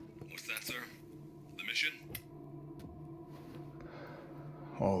 What's that, sir? The mission?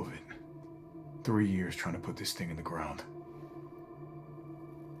 All of it. 3 years trying to put this thing in the ground.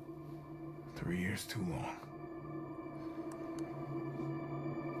 3 years too long.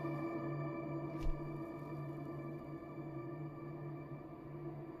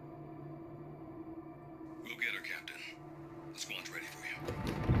 We'll get her, Captain. The squad's ready for you.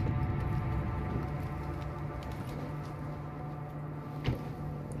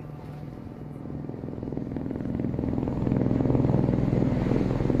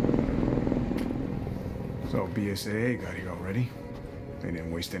 So BSAA got here already? They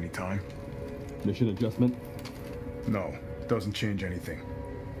didn't waste any time? Mission adjustment? No, doesn't change anything.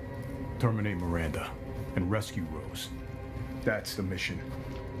 Terminate Miranda and rescue Rose. That's the mission.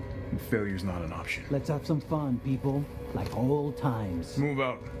 And failure's not an option. Let's have some fun, people. Like old times. Move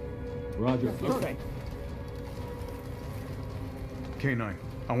out. Roger. Okay. K9,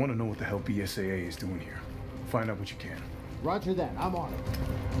 I want to know what the hell BSAA is doing here. Find out what you can. Roger that. I'm on it.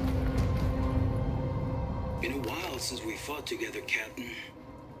 Been a while since we fought together, Captain.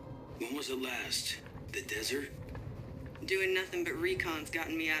 When was it last? The desert? Doing nothing but recon's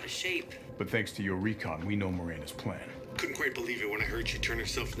gotten me out of shape. But thanks to your recon, we know Miranda's plan. Couldn't quite believe it when I heard she turn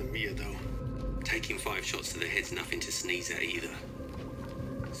herself into Mia, though. Taking 5 shots to the head's nothing to sneeze at either.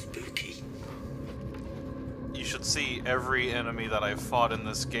 Spooky. You should see every enemy that I've fought in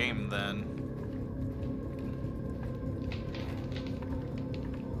this game, then.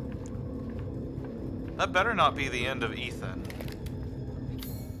 That better not be the end of Ethan.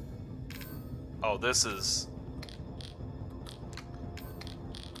 Oh, this is...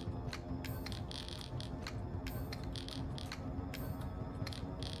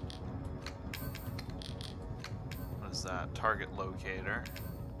 What is that? Target locator.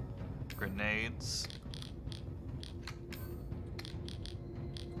 Grenades.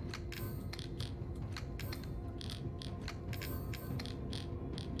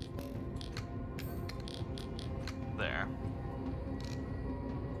 There.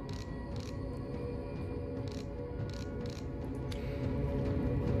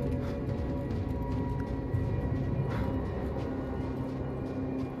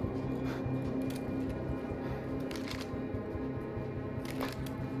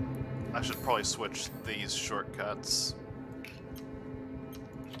 I should probably switch these shortcuts.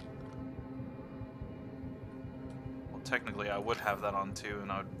 Well, technically I would have that on 2,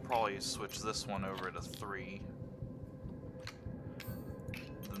 and I would probably switch this one over to 3.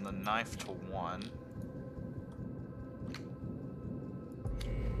 Then the knife to 1.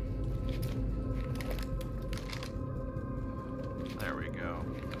 There we go.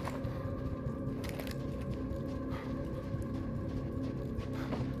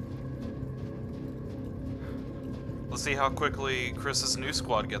 Let's see how quickly Chris's new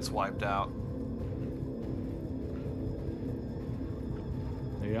squad gets wiped out.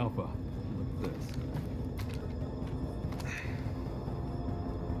 Hey, Alpha. Look at this.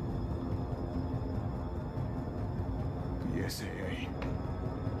 BSAA.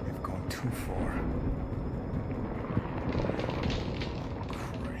 They've gone too far.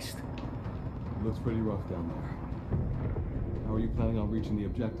 Christ. Looks pretty rough down there. How are you planning on reaching the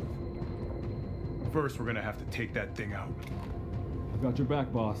objective? First, we're gonna have to take that thing out. I've got your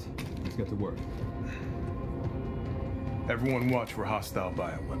back, boss. Let's get to work. Everyone watch for hostile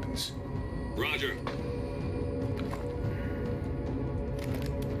bioweapons. Roger.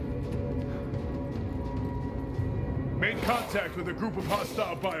 Made contact with a group of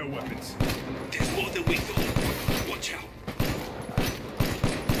hostile bioweapons. There's more than we thought. Watch out.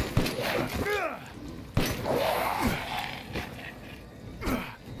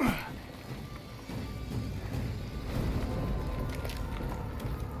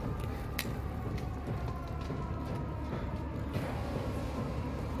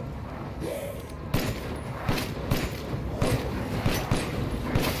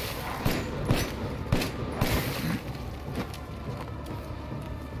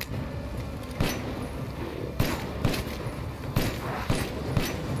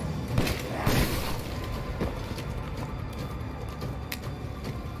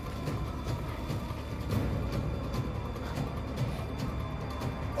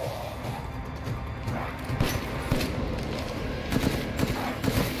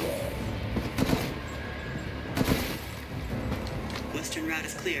 route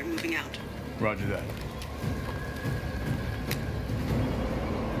is clear. Moving out. Roger that.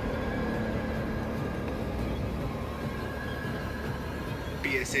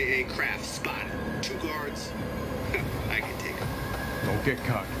 BSAA craft spotted. 2 guards. I can take them. Don't get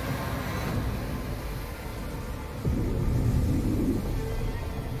cocky.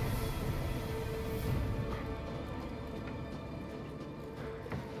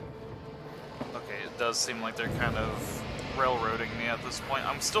 Okay, it does seem like they're kind of railroading me at this point.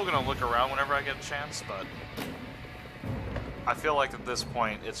 I'm still gonna look around whenever I get a chance, but I feel like at this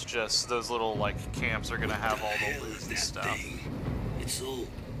point it's just those little like camps are gonna have all the loot and stuff. It's all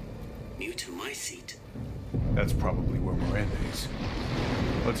new to my seat. That's probably where Miranda is.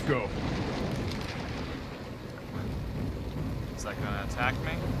 Let's go. Is that gonna attack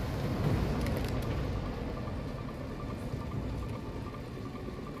me?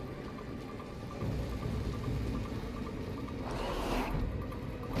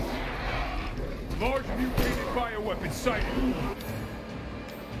 Large mutated bioweapon sighted.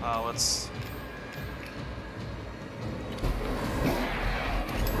 Let's...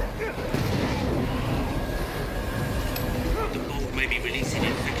 The bolt may be releasing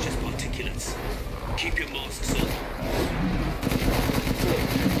infectious particulates. Keep your masks on.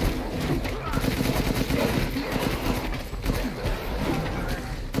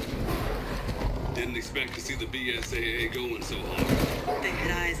 Didn't expect to see the BSAA going so hard. They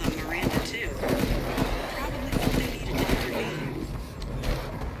had eyes on Miranda, too. Probably thought they needed to intervene.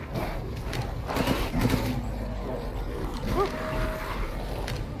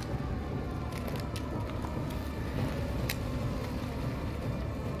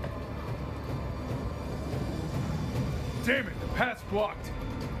 Damn it, the path's blocked.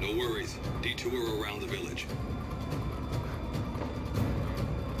 No worries. Detour around the village.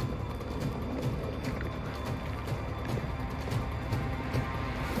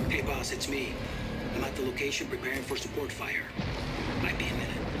 Hey boss, it's me. I'm at the location preparing for support fire. Might be a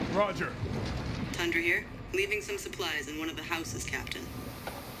minute. Roger. Tundra here. Leaving some supplies in one of the houses, Captain.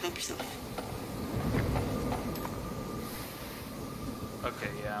 Help yourself. Okay,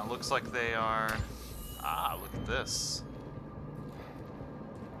 yeah, looks like they are... Ah, look at this.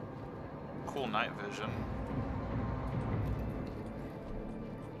 Cool night vision.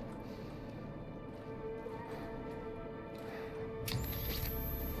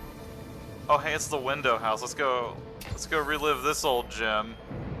 Oh, hey, it's the window house. Let's go relive this old gem.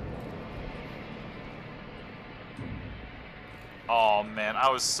 Oh man, I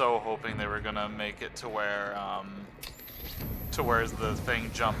was so hoping they were gonna make it to where the thing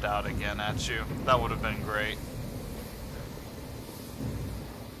jumped out again at you. That would have been great.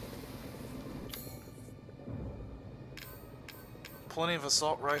 Plenty of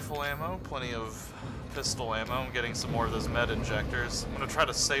assault rifle ammo, plenty of pistol ammo. I'm getting some more of those med injectors. I'm gonna try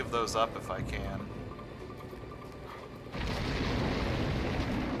to save those up if I can.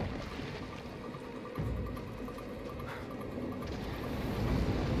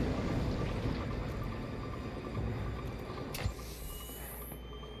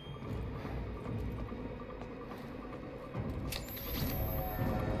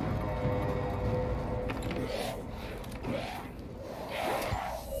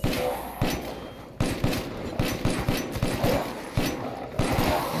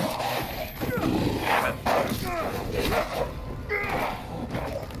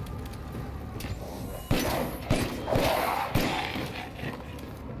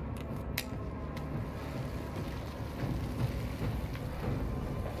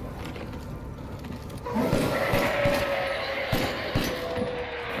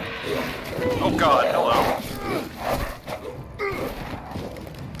 Oh god, hello.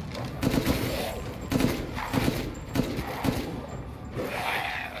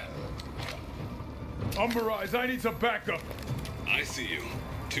 Umberise, I need some backup. I see you.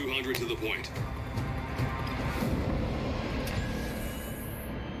 200 to the point.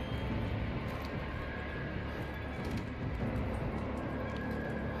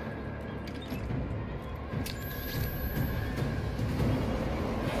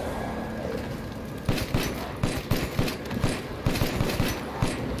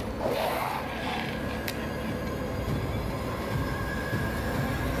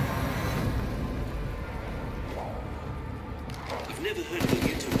 I've never heard of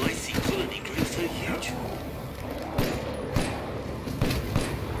you to my sea colony growing so huge.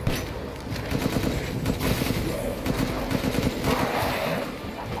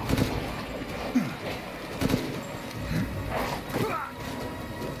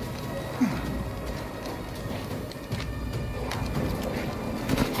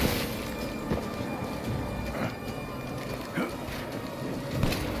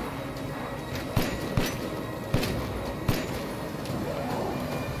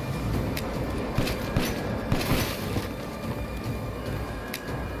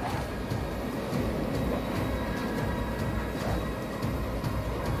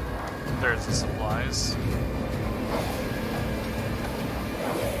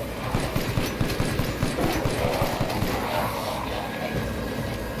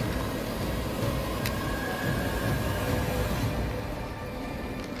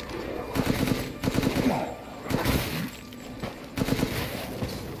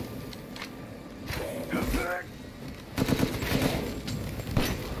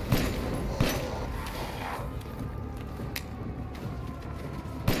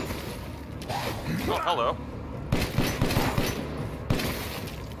 hello.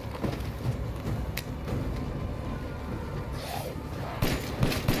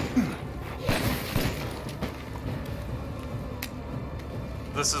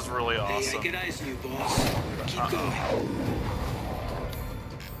 This is really awesome. Hey, I get eyes on you, boss. Keep going.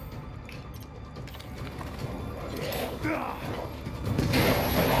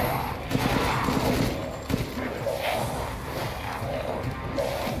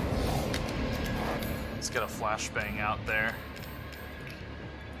 Let's get a flashbang out there.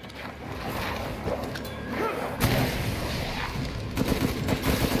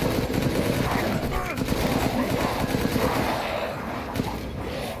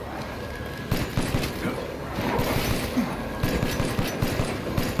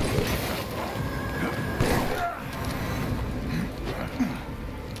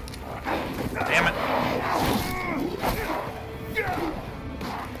 Damn it.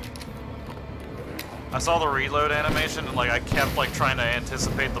 I saw the reload animation and like I kept like trying to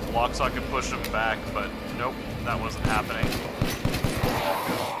anticipate the block so I could push him back, but nope, that wasn't happening.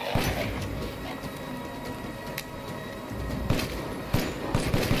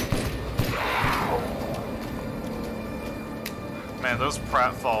 Man, those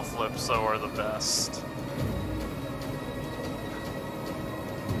pratfall flips though are the best.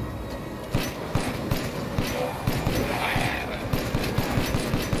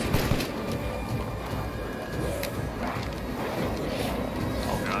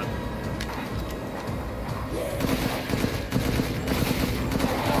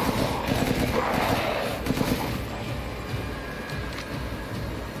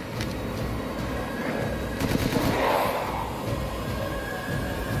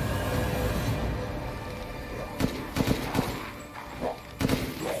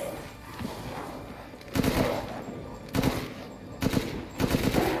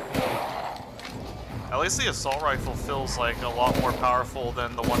 At least the assault rifle feels like a lot more powerful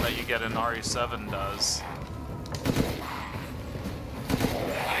than the one that you get in RE7 does.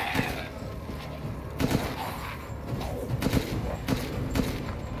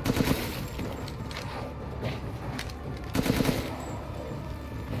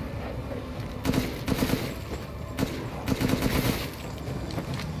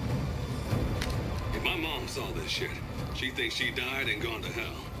 If my mom saw this shit, she thinks she died and gone to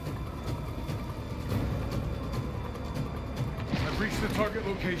hell. Reach the target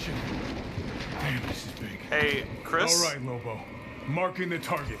location. Damn, this is big. Hey, Chris? All right, Lobo. Marking the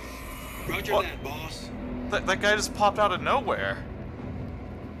target. Roger that, boss. That guy just popped out of nowhere.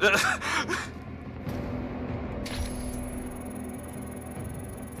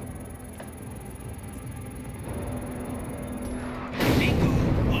 Bingo.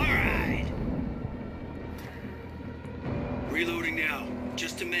 All right. Reloading now.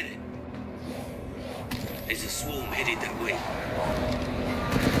 Just a minute. There's a swarm headed that way.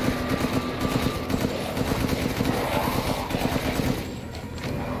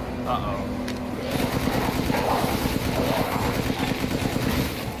 Uh-oh.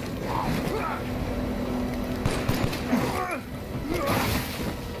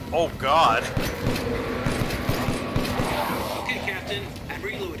 Oh, God. Okay, Captain. I'm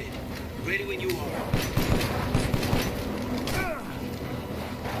reloaded. Ready when you are.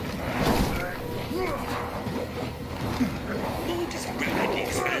 Mode is rapidly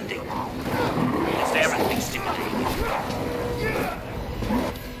expanding. Damn it. Stimulating.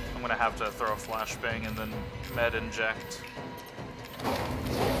 I'm gonna have to throw a flashbang and then med inject.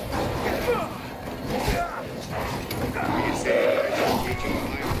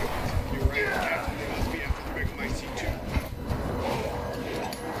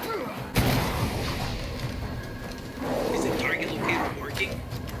 Is the target locator working?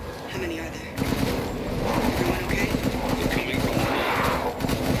 How many are there? Everyone okay? They're coming from the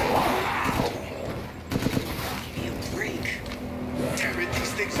Give me a break. Damn it,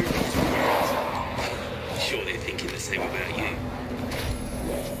 these things are not so weird. Sure they're thinking the same about you.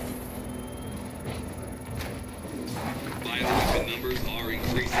 Violent numbers are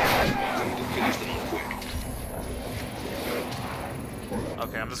increasing. I'm going to finish them off quick.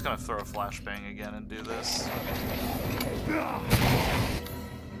 Okay, I'm just gonna throw a flashbang again and do this.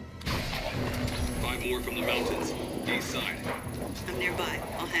 5 more from the mountains. East side. I'm nearby.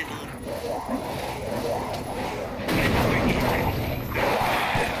 I'll handle him.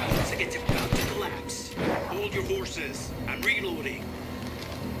 Looks like it's about to collapse. Hold your horses. I'm reloading.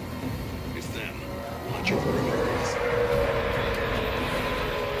 It's them. Watch your peripherals.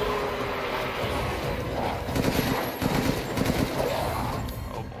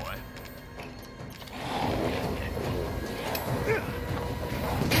 Oh boy.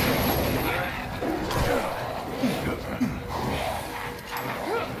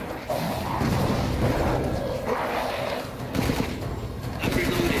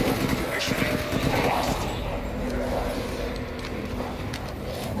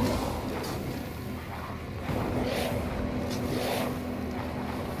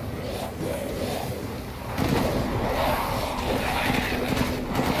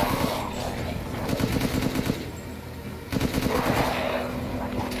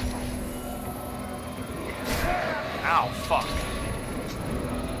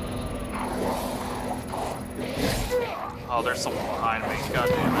 Oh, there's someone behind me. God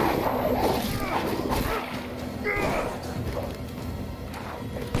damn it.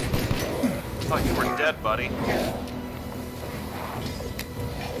 I thought you were dead, buddy.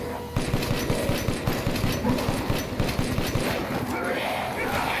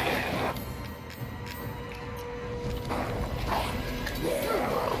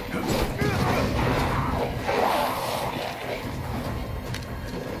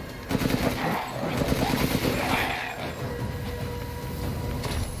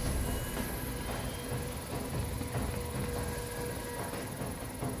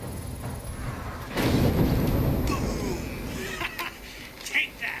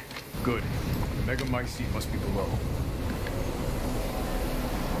 Good. The Mega Mycete must be below.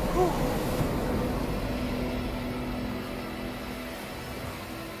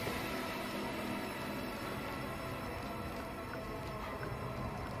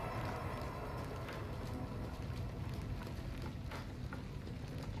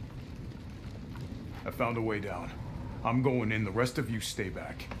 I found a way down. I'm going in, the rest of you stay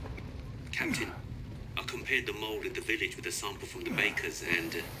back. Captain, I compared the mold at the village with a sample from the bakers,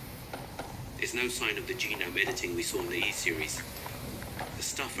 and there's no sign of the genome editing we saw in the E-series. The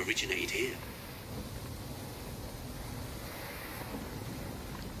stuff originated here.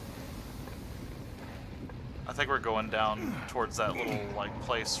 I think we're going down towards that little, like,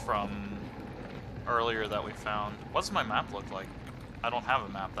 place from earlier that we found. What does my map look like? I don't have a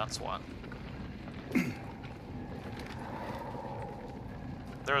map, that's what.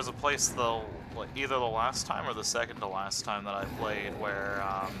 There was a place, though, like, either the last time or the second to last time that I played where,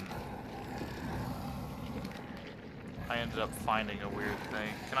 I ended up finding a weird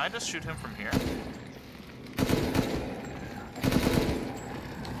thing. Can I just shoot him from here?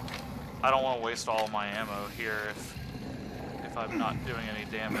 I don't want to waste all of my ammo here if I'm not doing any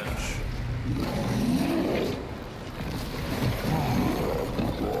damage.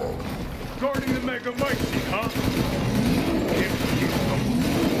 Guarding the Mega Mycete, huh?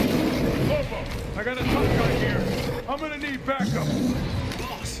 Lobo, I got a tough guy here. I'm gonna need backup.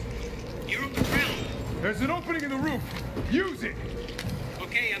 Boss, you're on the ground. There's an opening in the roof. Use it.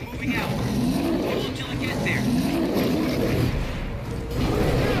 Okay, I'm moving out. Hold until I get there.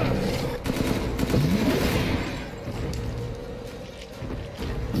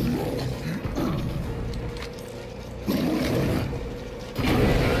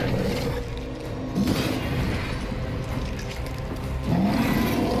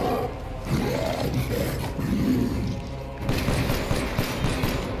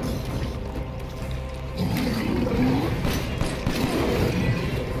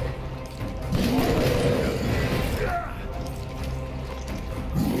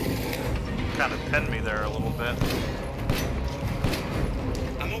 Kind of pinned me there a little bit.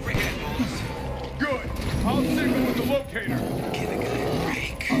 I'm overhead, boss. Good. I'll signal with the locator. Give a guy a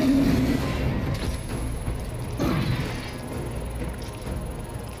break.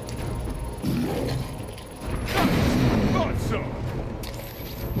 Thought so.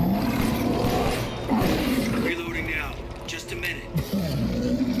 Reloading now. Just a minute.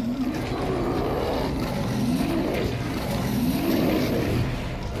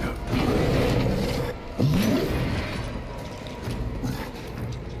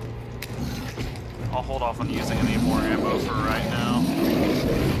 I'll hold off on using any more ammo for right now.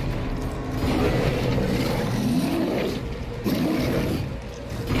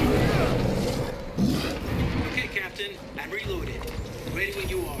 Okay, Captain. I'm reloaded. Ready when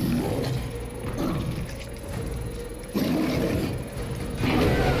you are.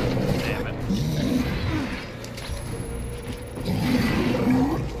 Damn it.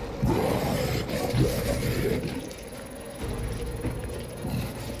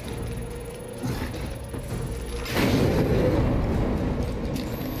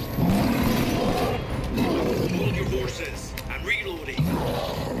 Hold your horses. I'm reloading.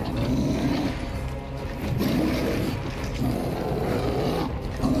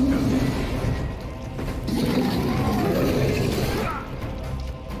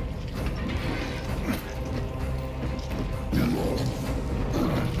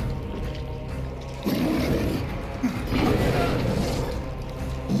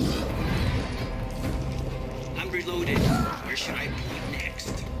 I'm reloaded. Where should I point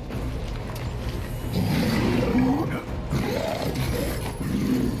next?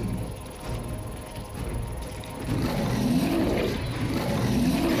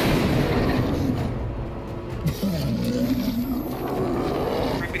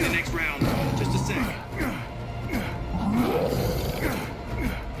 Prepping the next round. Just a sec.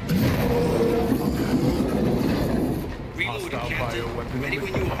 Reloading, Hostile Captain. bioweapon. Ready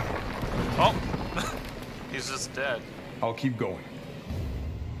when you are. Oh! He's just dead. I'll keep going.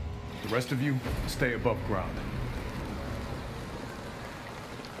 The rest of you, stay above ground.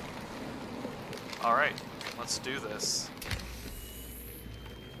 All right, let's do this.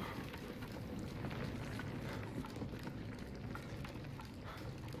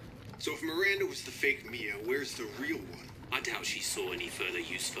 So if Miranda was the fake Mia, where's the real one? I doubt she saw any further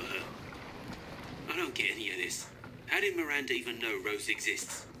use for her. I don't get any of this. How did Miranda even know Rose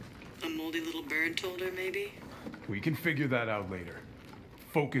exists? A moldy little bird told her, maybe? We can figure that out later.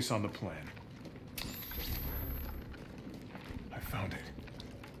 Focus on the plan. I found it.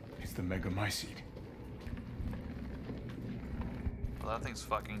 It's the Megamycete. Well, that thing's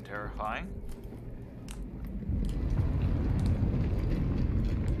fucking terrifying.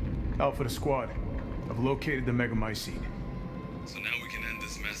 Alpha to squad. I've located the Megamycete. So now we can end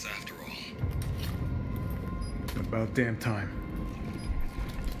this mess after all. About damn time.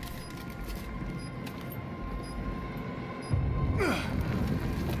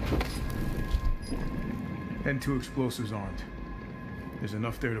 N2 explosives armed. There's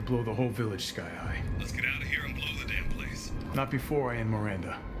enough there to blow the whole village sky high. Let's get out of here and blow the damn place. Not before I end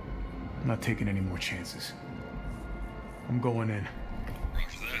Miranda. I'm not taking any more chances. I'm going in.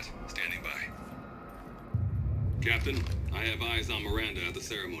 Roger that. Standing by. Captain, I have eyes on Miranda at the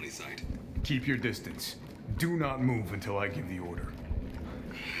ceremony site. Keep your distance. Do not move until I give the order.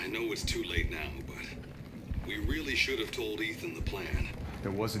 I know it's too late now, but we really should have told Ethan the plan.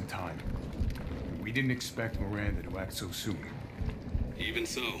 There wasn't time. We didn't expect Miranda to act so soon. Even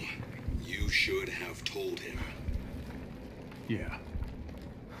so, you should have told him. Yeah.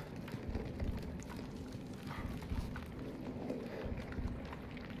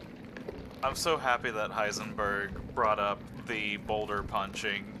 I'm so happy that Heisenberg brought up the boulder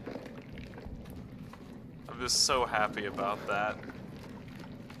punching. I'm just so happy about that.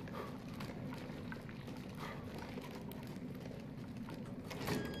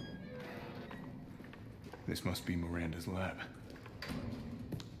 This must be Miranda's lab.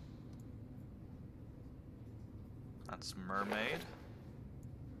 That's Mermaid.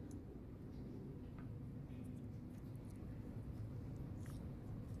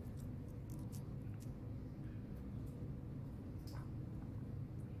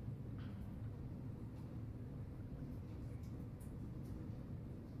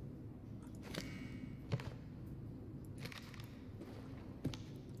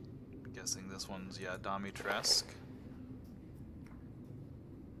 Guessing this one's, yeah, Domitresk.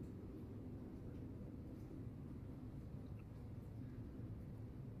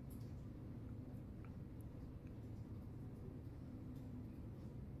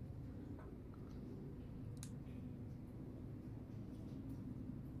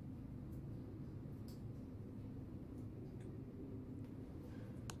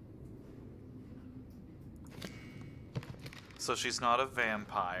 So she's not a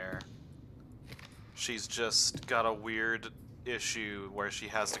vampire. She's just got a weird issue where she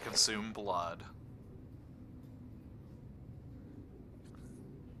has to consume blood.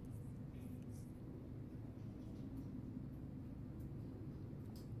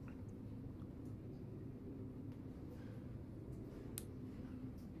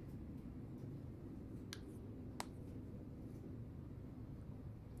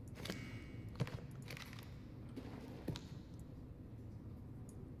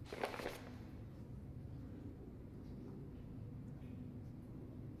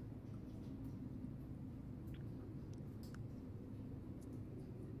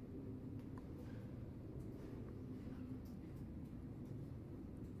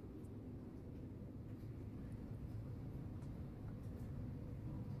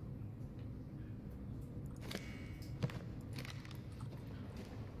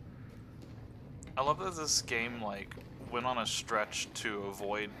 I love that this game, like, went on a stretch to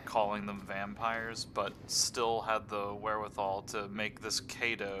avoid calling them vampires, but still had the wherewithal to make this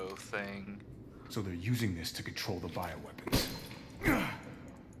Kato thing. So they're using this to control the bioweapons.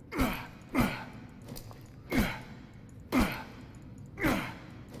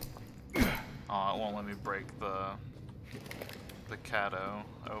 Oh, it won't let me break the Kato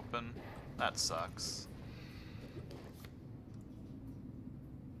open. That sucks.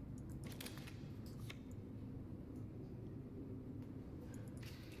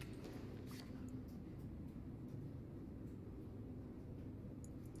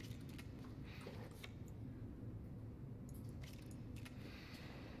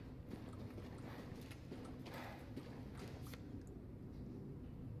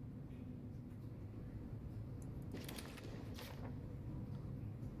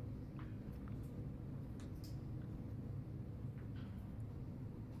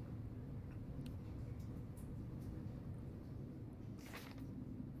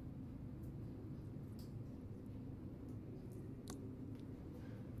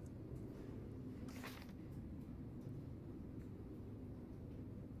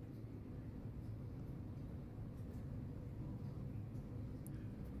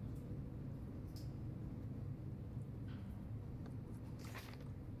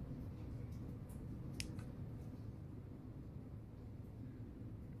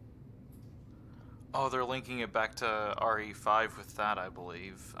 Oh, they're linking it back to RE5 with that, I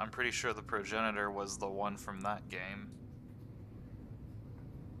believe. I'm pretty sure the progenitor was the one from that game.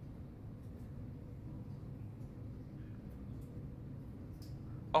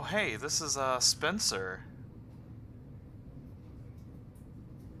 Oh, hey, this is Spencer.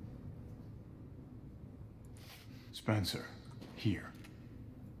 Spencer, here.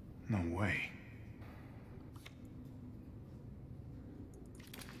 No way.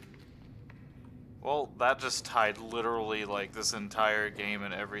 Well, that just tied literally, like, this entire game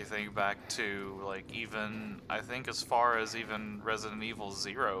and everything back to, like, even, I think as far as even Resident Evil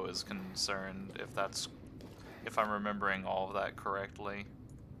 0 is concerned, if I'm remembering all of that correctly.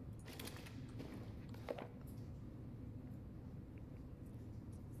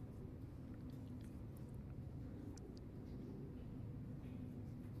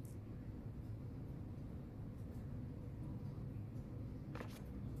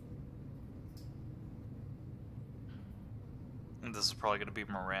 And this is probably going to be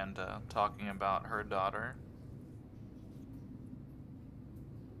Miranda talking about her daughter.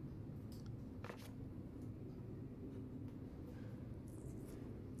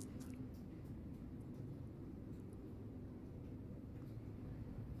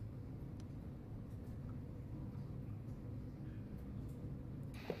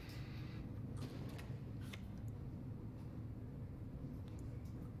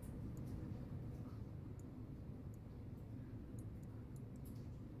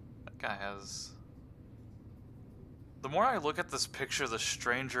 Guy has... The more I look at this picture, the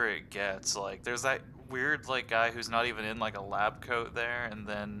stranger it gets. Like, there's that weird, like, guy who's not even in, like, a lab coat there, and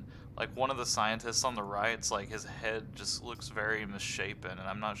then, like, one of the scientists on the right, it's like his head just looks very misshapen, and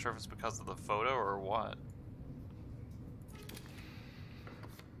I'm not sure if it's because of the photo or what.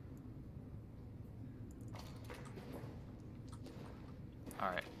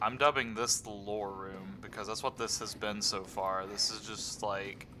 Alright, I'm dubbing this the lore room, because that's what this has been so far. This is just,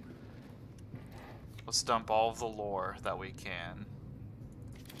 like... Let's dump all of the lore that we can.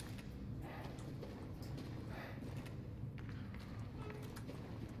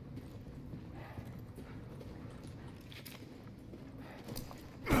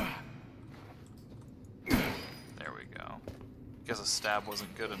 There we go. Guess a stab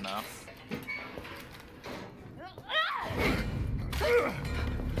wasn't good enough.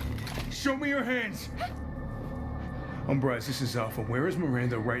 Show me your hands! Umbrise, this is Alpha. Where is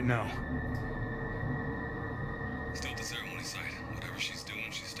Miranda right now? Still at the ceremony site. Whatever she's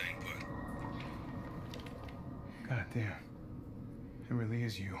doing, she's staying put. God damn. It really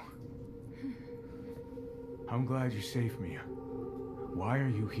is you. I'm glad you saved me. Why are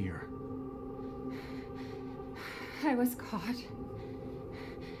you here? I was caught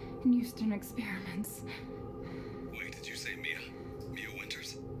in Houston experiments. Wait, did you say Mia? Mia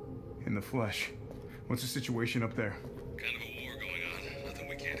Winters? In the flesh. What's the situation up there? Kind of a war going on. Nothing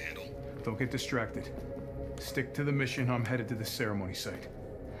we can't handle. Don't get distracted. Stick to the mission. I'm headed to the ceremony site.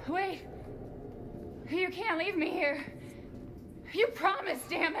 Wait! You can't leave me here. You promised,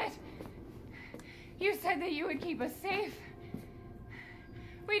 damn it! You said that you would keep us safe.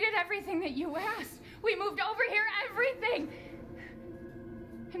 We did everything that you asked. We moved over here, everything!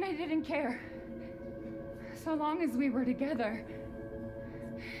 And I didn't care. So long as we were together.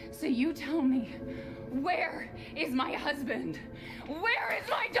 So you tell me, where is my husband? Where is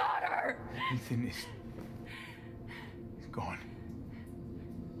my daughter? Ethan is... he's gone.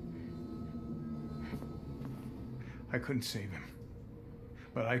 I couldn't save him.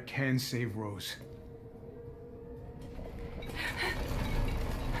 But I can save Rose.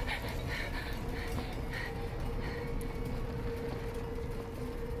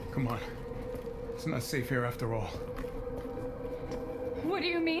 Come on. It's not safe here after all. What do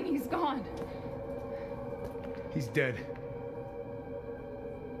you mean he's gone? He's dead.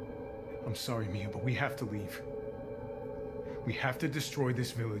 I'm sorry, Mia, but we have to leave. We have to destroy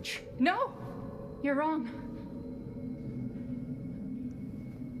this village. No! You're wrong.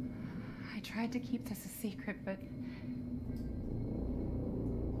 I tried to keep this a secret, but...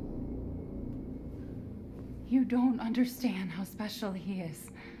 you don't understand how special he is.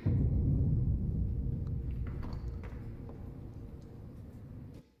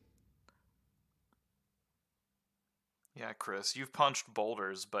 Yeah, Chris, you've punched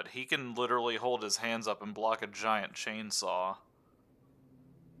boulders, but he can literally hold his hands up and block a giant chainsaw.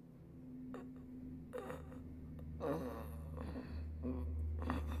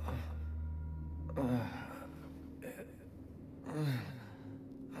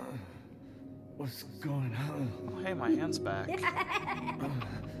 What's going on? Oh, hey, my hand's back.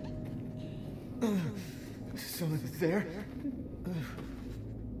 Someone there?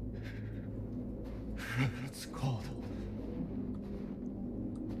 It's cold.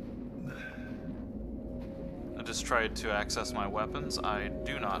 I just tried to access my weapons. I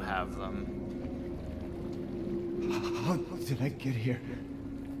do not have them. How did I get here?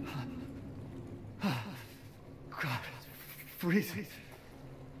 God, freezing.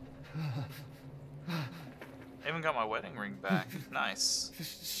 I even got my wedding ring back. Nice.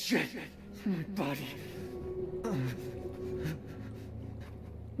 Shit, my body.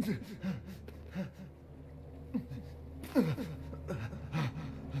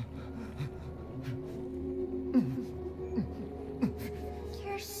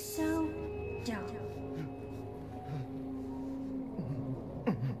 You're so dumb.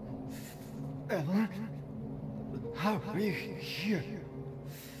 Evelyn? How are you here?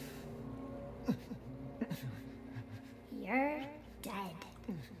 You're dead.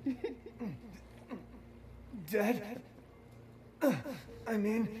 Dead? I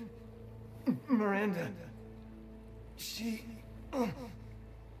mean, Miranda. She...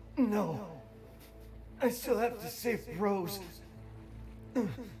 No. I still have to save Rose.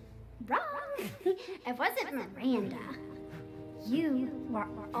 Wrong. It wasn't Miranda. You were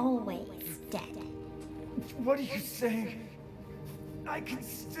always dead. What are you saying? I can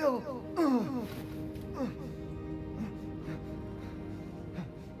still...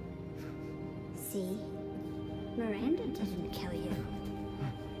 See? Miranda didn't kill you.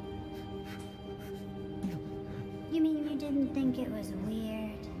 You mean you didn't think it was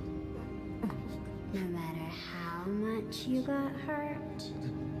weird? No matter how much you got hurt?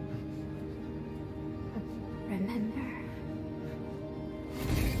 Remember?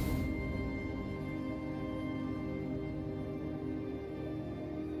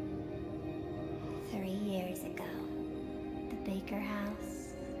 Years ago, the Baker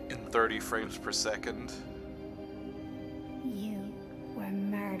house. In 30 frames per second. You were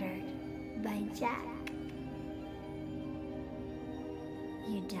murdered by Jack.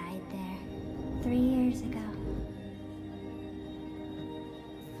 You died there 3 years ago.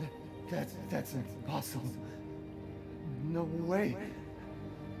 That's impossible. No way.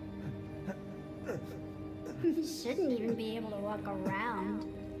 You shouldn't even be able to walk around.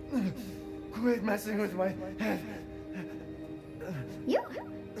 Quit messing with my head. You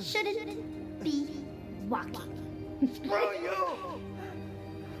shouldn't be walking. Screw you!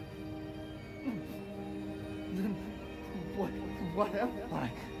 Then what am I?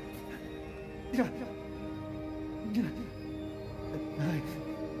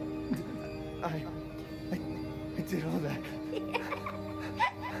 I did all that.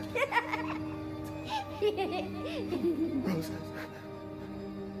 Rose.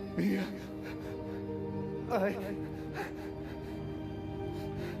 Yeah.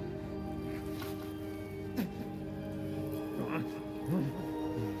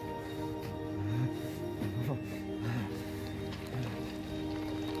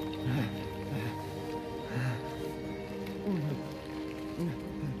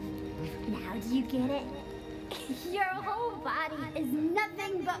 Now do you get it? Your whole body is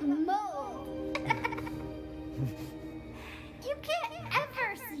nothing but mold. You can't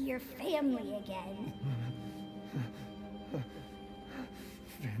ever see your family again.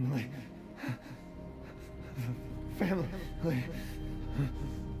 Family.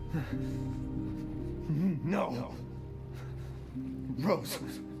 No. Rose.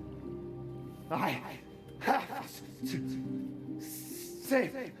 I have to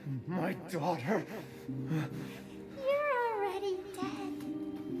save my daughter. You're already dead.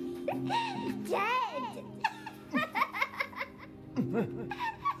 Dead.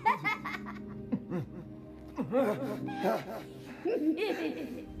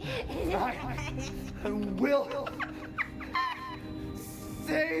 I will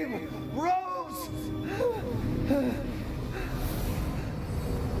save Rose!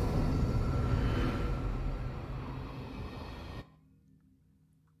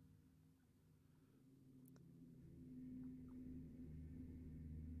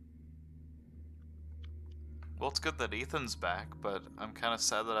 Well, it's good that Ethan's back, but I'm kind of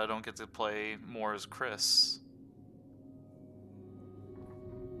sad that I don't get to play more as Chris.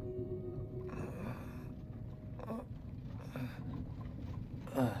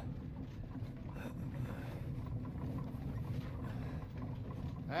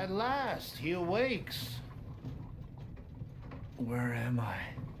 At last, he awakes. Where am I?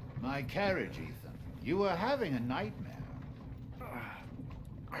 My carriage, Ethan. You were having a nightmare.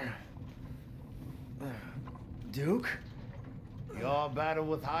 Duke? Your battle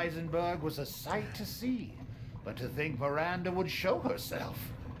with Heisenberg was a sight to see. But to think Miranda would show herself.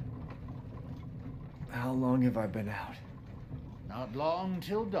 How long have I been out? Not long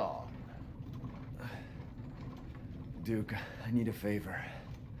till dawn. Duke, I need a favor.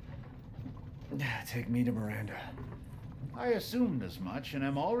 Take me to Miranda. I assumed as much and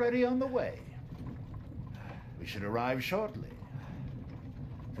am already on the way. We should arrive shortly.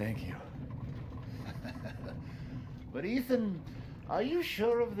 Thank you. But Ethan, are you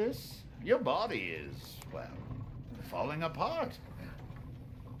sure of this? Your body is, well, falling apart.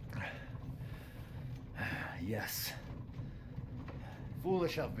 Yes.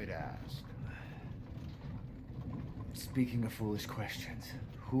 Foolish of me to ask. Speaking of foolish questions,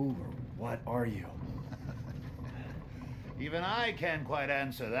 who or what are you? Even I can't quite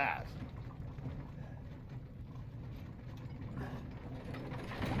answer that.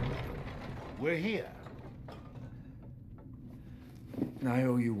 We're here. I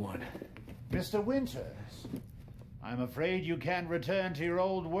owe you one. Mr. Winters, I'm afraid you can't return to your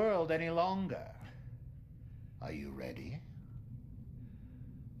old world any longer. Are you ready?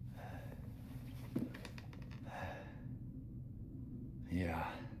 Yeah,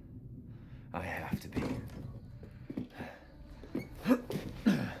 I have to be.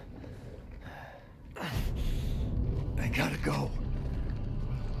 I gotta go.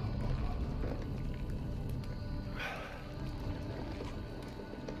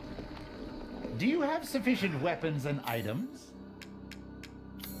 Do you have sufficient weapons and items?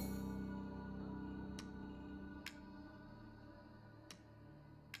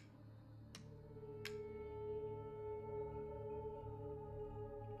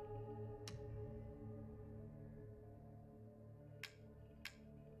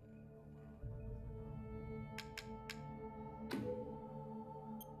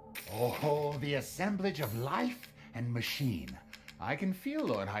 Oh, the assemblage of life and machine. I can feel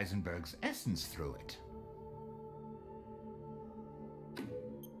Lord Heisenberg's essence through it.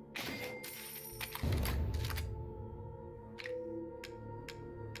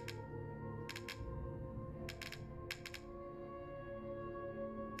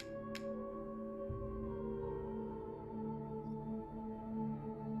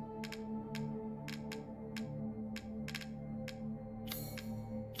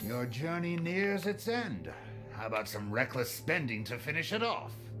 Your journey nears its end. How about some reckless spending to finish it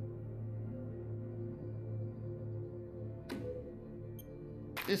off?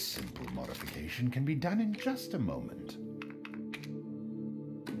 This simple modification can be done in just a moment.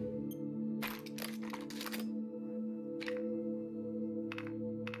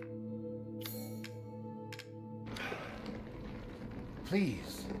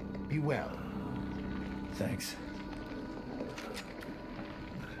 Please, be well. Thanks.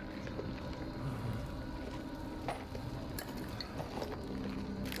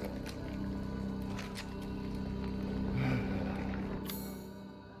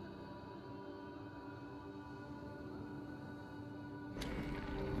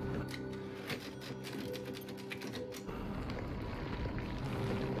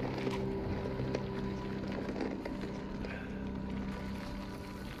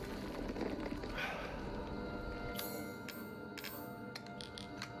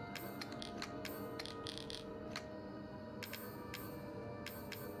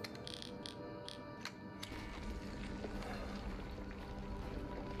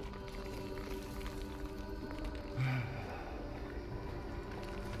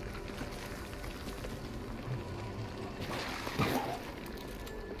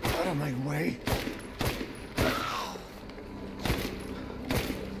 Out of my way.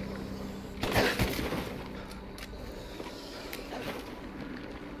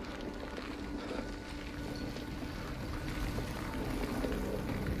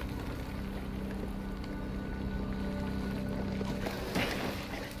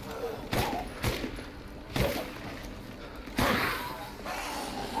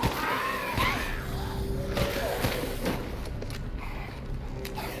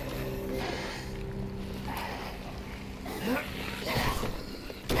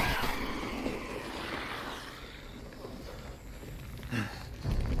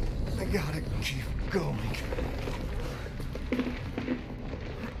 I gotta keep going.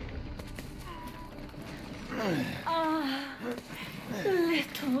 Ah,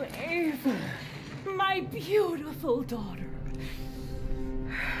 little Ava, my beautiful daughter.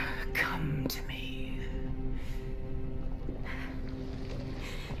 Come to me.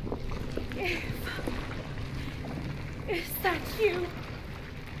 Ava, is that you?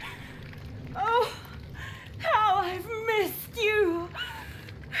 Oh, how I've missed you.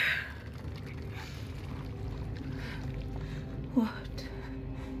 What?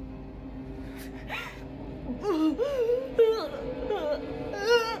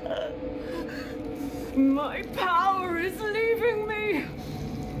 My power is leaving me.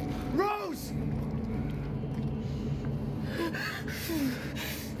 Rose!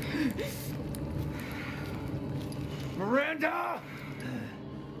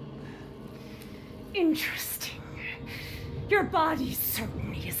 Interesting. Your body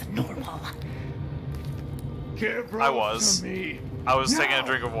certainly isn't normal. I was taking a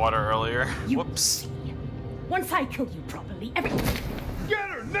drink of water earlier. Whoops. Once I kill you properly, Get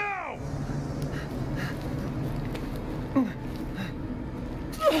her now!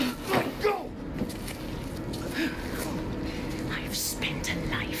 Let go! I've spent a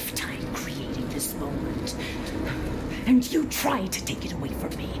lifetime creating this moment, and you tried to take it away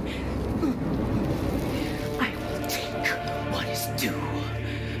from me. I will take what is due.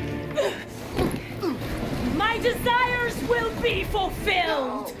 My desires will be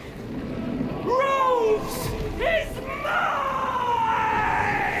fulfilled! Rose is mine!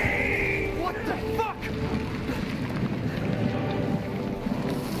 What the fuck?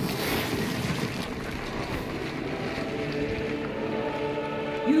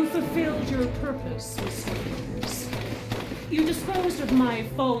 You fulfilled your purpose, Mr. Winters. You disposed of my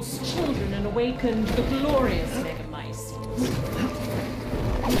false children and awakened the glorious Megamycete.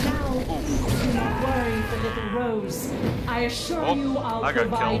 Now, do not worry for little Rose. I assure you I'll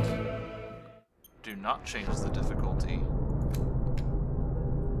provide... Killed. Do not change the difficulty.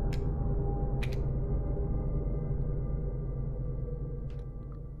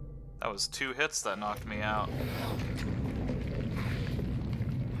 That was 2 hits that knocked me out.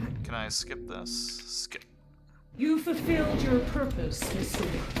 Can I skip this? Skip. You fulfilled your purpose, Mr.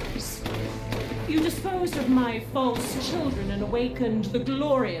 Winters. You disposed of my false children and awakened the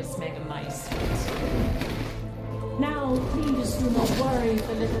glorious Megamycete. Now, please do not worry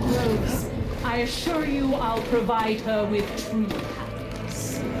for little Rose. I assure you I'll provide her with true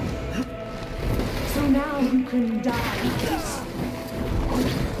happiness. So now you can die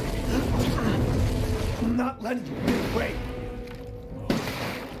peacefully. I'm not letting you get away.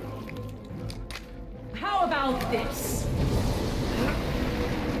 How about this?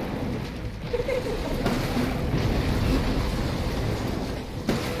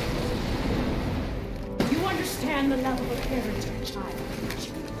 You understand the level of character, child.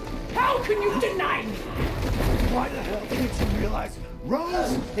 How can you deny me? Why the hell can't you realize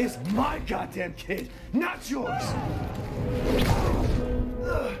Rose is my goddamn kid, not yours?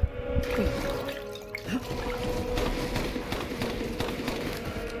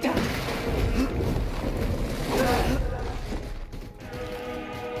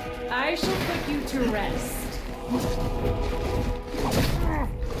 I shall put you to rest.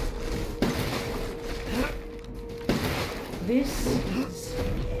 This is...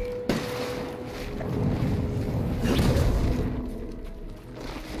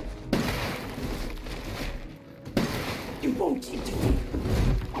 You won't interfere.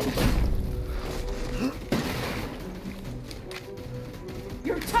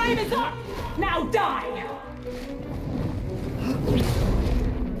 Your time is up! Now die!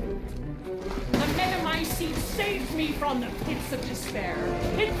 The Megamycete saved me from the pits of despair.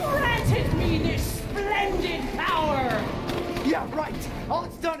 It granted me this splendid power! Yeah, right! All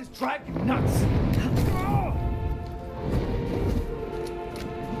it's done is drive you nuts!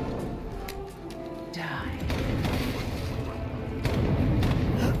 Die.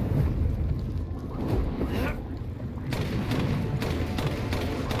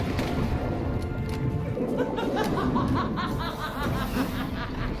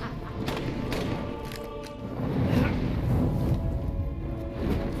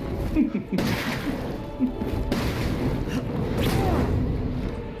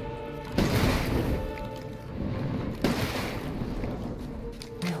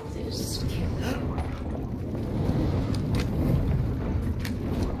 Will this kill you?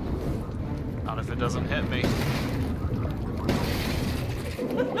 Not if it doesn't hit me.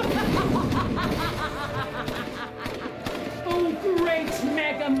 Oh, great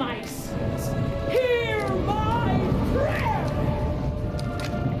Megamycete, hear my prayer!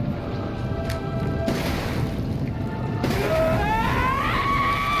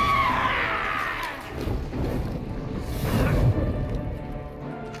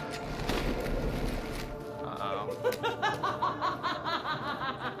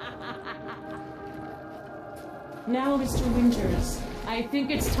 Now, Mr. Winters, I think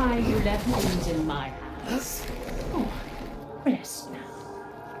it's time you left things in my hands. Oh, rest now.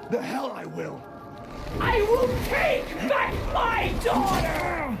 The hell I will! I will take back my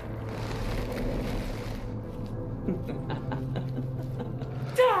daughter!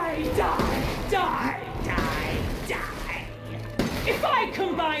 Die, die, die, die, die! If I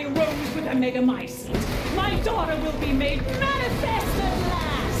combine Rose with a Megamycete, my daughter will be made manifest at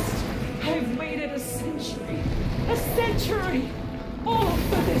last! I've waited a century, all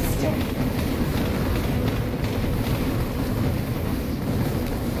for this day!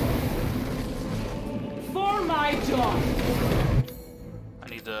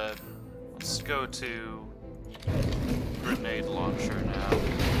 need to... Let's go to... grenade launcher now.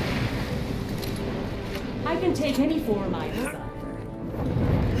 I can take any form I desire.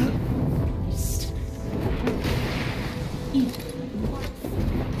 Beast. Evil.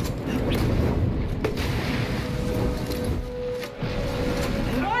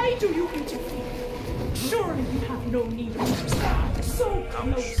 Why do you interfere? Surely you have no need of yourself. So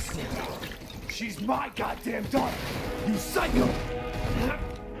close. She's my goddamn daughter! You psycho!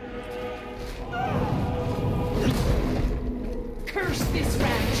 Curse this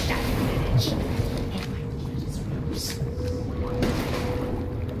ramshackle village! All I need is Rose.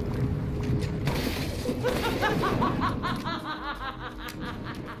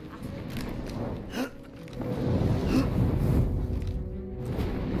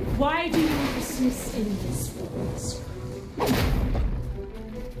 Why do you persist in this fool's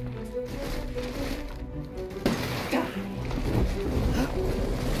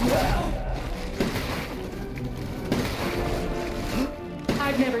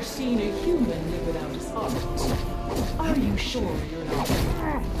I've never seen a human live without his heart. Are you sure you're not?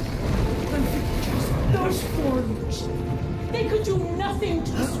 Those foreigners, they could do nothing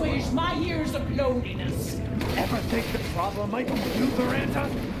to assuage my years of loneliness. Ever think the problem might be you, Miranda?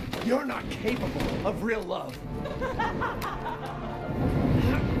 You're not capable of real love.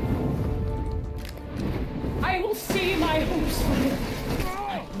 I will see my hopes for him.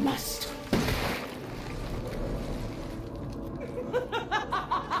 I must.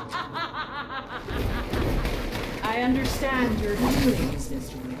 I understand your feelings,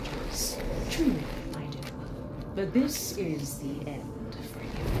 Mr. Winters. Truly, I do. But this is the end for you.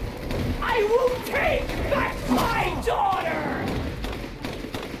 I will take back my daughter!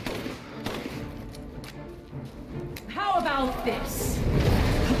 How about this?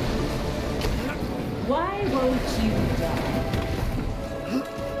 Why won't you die?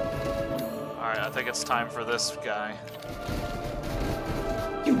 Alright, I think it's time for this guy.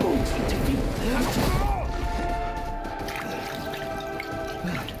 You won't interfere.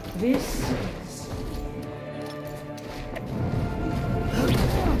 This is...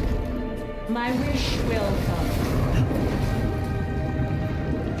 My wish will come.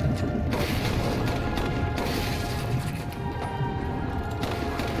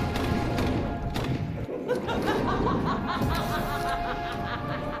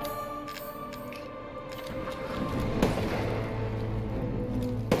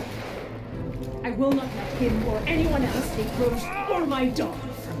 I will not let him or anyone else take Rose or my daughter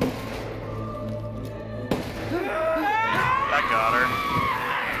from me. That got her.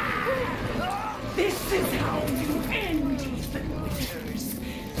 This is how you end, Ethan Winters.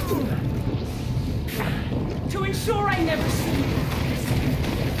 To ensure I never see you,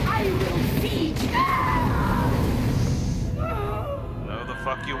 I will feed you. No, the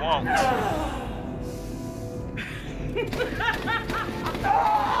fuck you won't.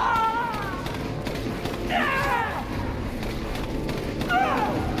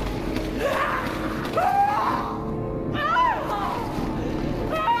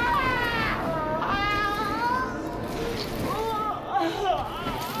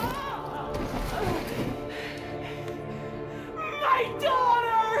 My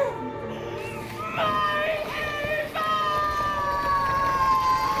daughter! My Eva!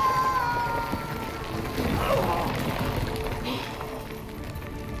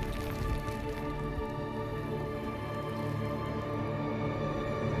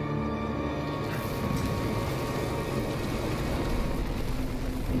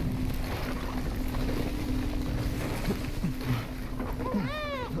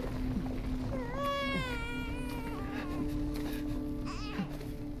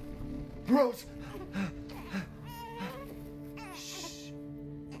 Rose! Shh.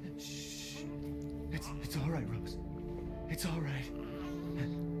 Shh. It's all right, Rose. It's all right.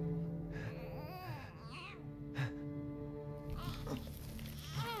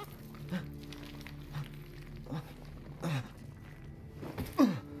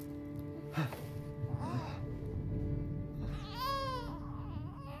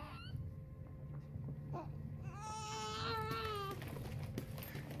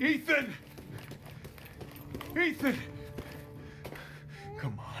 Ethan! Ethan!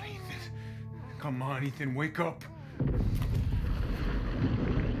 Come on, Ethan. Come on, Ethan, wake up.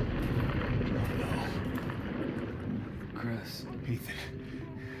 Chris. Ethan.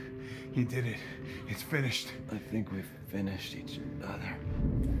 You did it. It's finished. I think we've finished each other.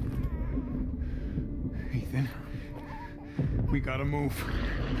 Ethan. We gotta move.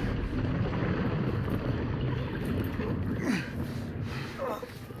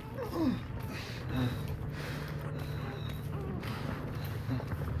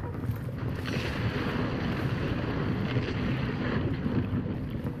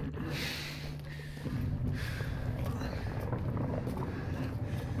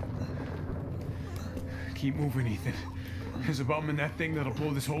 Keep moving, Ethan. There's a bomb in that thing that'll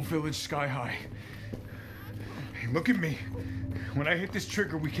blow this whole village sky high. Hey, look at me. When I hit this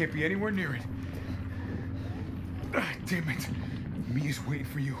trigger, we can't be anywhere near it. Ah, damn it. Mia's waiting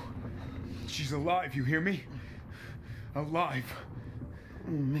for you. She's alive, you hear me? Alive.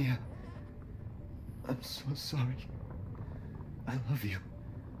 Mia, I'm so sorry. I love you.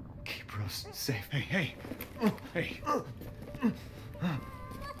 Keep Rose safe. Hey, hey. Hey.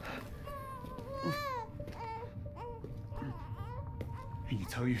 Hey, you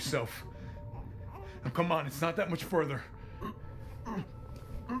tell yourself. Now, come on, it's not that much further.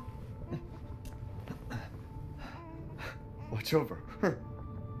 Watch over her.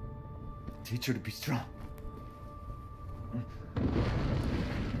 Teach her to be strong.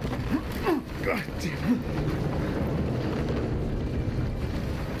 God damn it.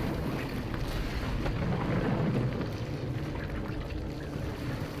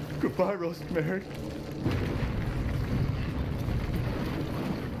 Goodbye, Rosemary.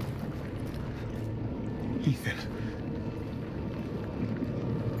 Ethan.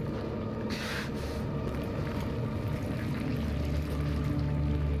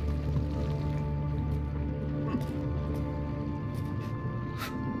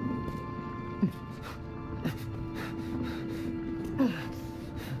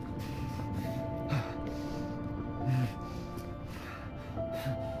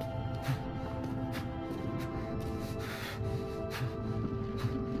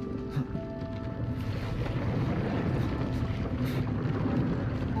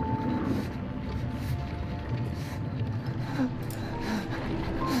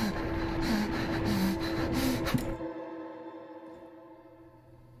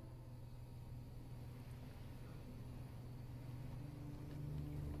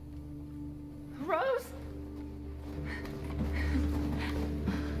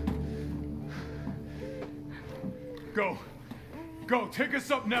 Go. Go, take us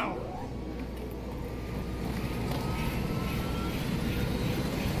up now.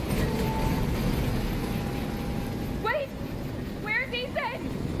 Wait! Where's Ethan?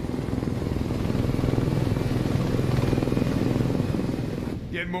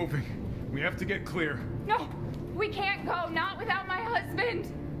 Get moving. We have to get clear. No, we can't go. Not without my husband.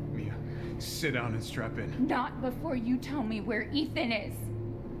 Mia, sit down and strap in. Not before you tell me where Ethan is.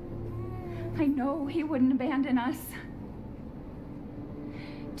 I know he wouldn't abandon us.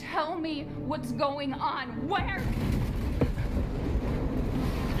 Tell me what's going on. Where?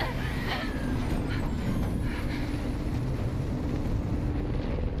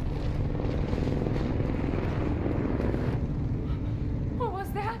 What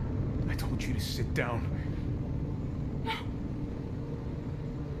was that? I told you to sit down.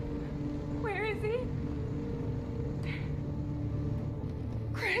 Where is he?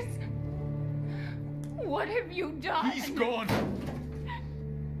 Chris? What have you done? He's gone.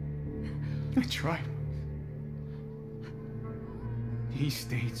 I tried. He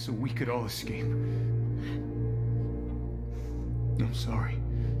stayed so we could all escape. I'm sorry.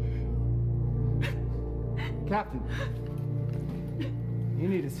 Captain, you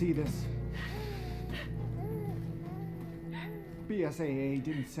need to see this. BSAA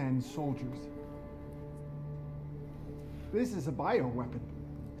didn't send soldiers. This is a bioweapon.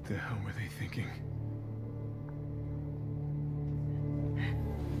 What the hell were they thinking?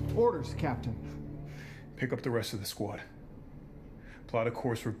 Orders, Captain. Pick up the rest of the squad. Plot a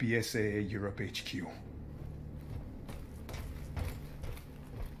course for BSAA Europe HQ.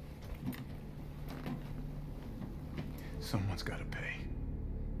 Someone's got to pay.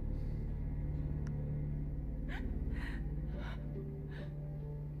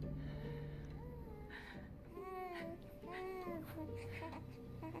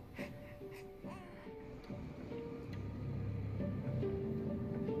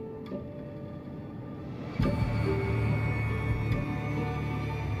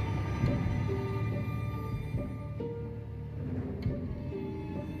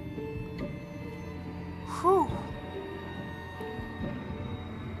 Whew.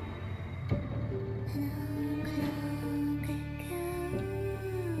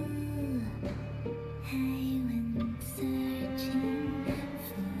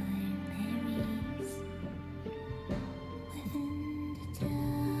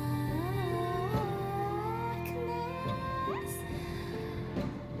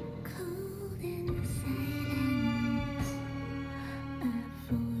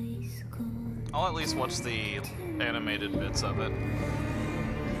 I'll at least watch the animated bits of it.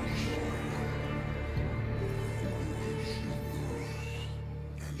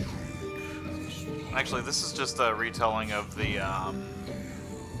 Actually, this is just a retelling of the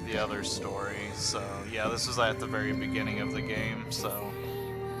the other story, so yeah, this was at the very beginning of the game, so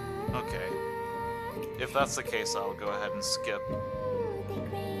okay. If that's the case, I'll go ahead and skip.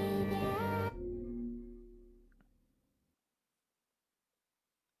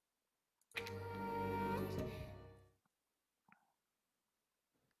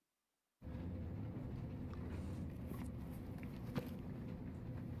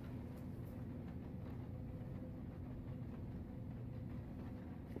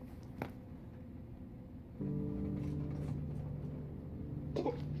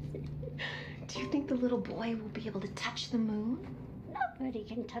 Do you think the little boy will be able to touch the moon? Nobody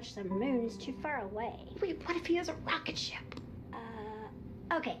can touch the moon. It's too far away. Wait, what if he has a rocket ship?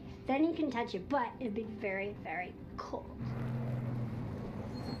 Okay, then you can touch it, but it'd be very, very cold.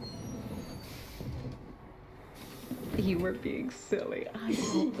 You were being silly. I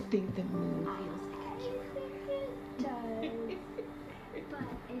don't think the moon feels like It does. But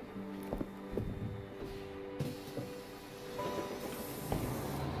if...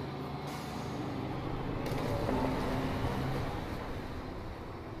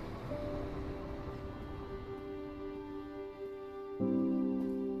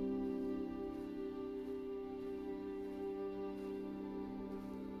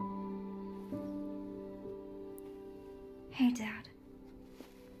 Hey, Dad.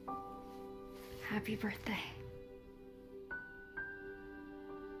 Happy birthday.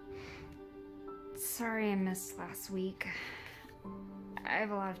 Sorry I missed last week. I have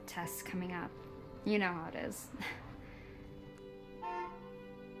a lot of tests coming up. You know how it is.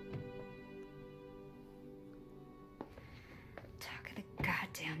 Talk of the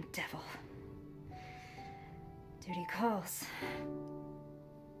goddamn devil. Duty calls.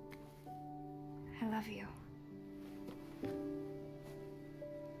 I love you.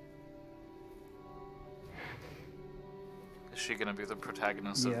 Is she gonna be the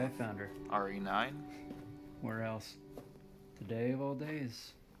protagonist of Yeah, I found her. RE9? Where else? Today of all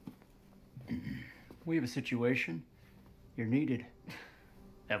days. We have a situation. You're needed.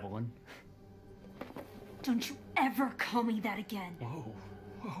 Evelyn. Don't you ever call me that again.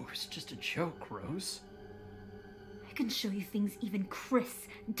 Whoa, it's just a joke, Rose. I can show you things even Chris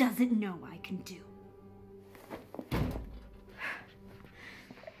doesn't know I can do. We have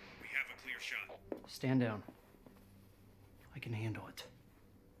a clear shot. Stand down. I can handle it.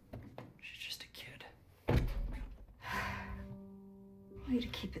 She's just a kid. Way to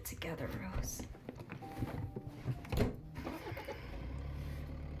keep it together, Rose.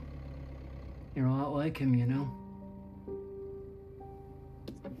 You're a lot like him, you know?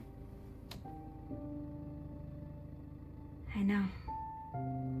 I know.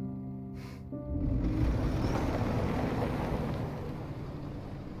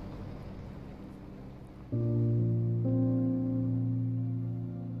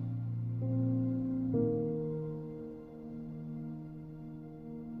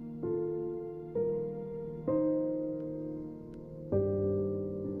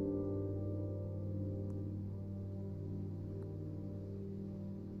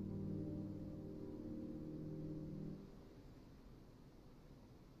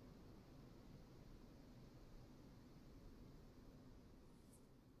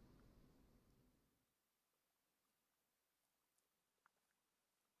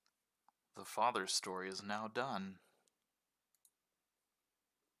 The father's story is now done.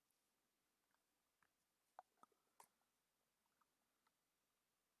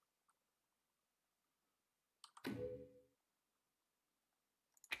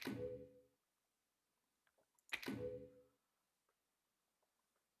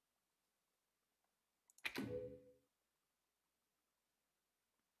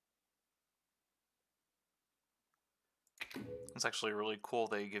 It's actually really cool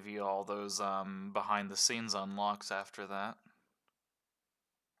they give you all those behind the scenes unlocks after that.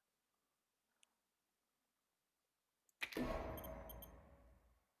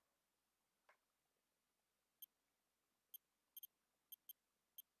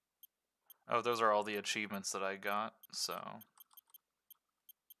 Oh, those are all the achievements that I got, so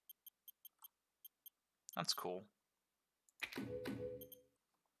that's cool.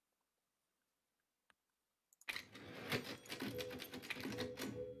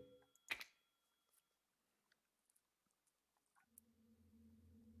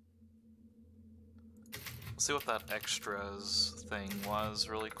 Let's see what that extras thing was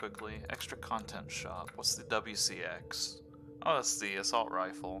really quickly. Extra content shop. What's the WCX? Oh, that's the assault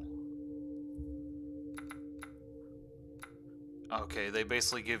rifle. Okay, they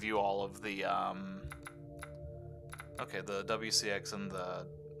basically give you all of the, okay, the WCX and the,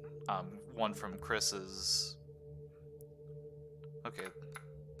 one from Chris's. Okay.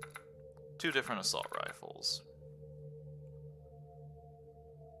 2 different assault rifles.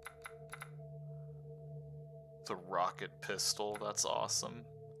 The rocket pistol, that's awesome.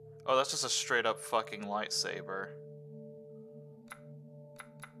 Oh, that's just a straight up fucking lightsaber.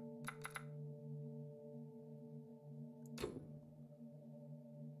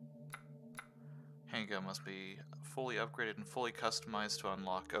 Handgun must be fully upgraded and fully customized to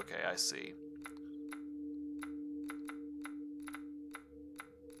unlock. Okay, I see.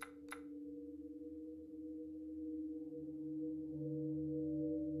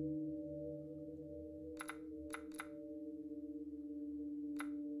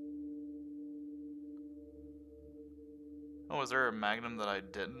 Oh, was there a Magnum that I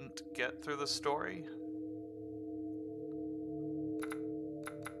didn't get through the story?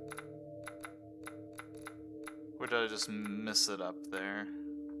 Or did I just miss it up there?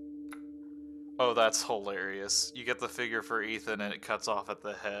 Oh, that's hilarious. You get the figure for Ethan and it cuts off at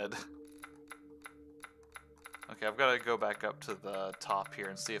the head. Okay, I've got to go back up to the top here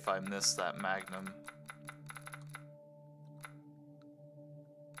and see if I missed that Magnum.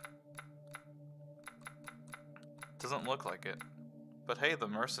 Doesn't look like it. But hey, the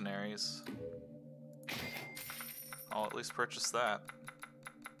mercenaries. I'll at least purchase that.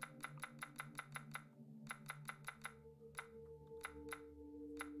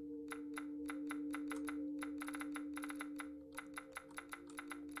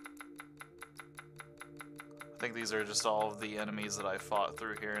 I think these are just all of the enemies that I fought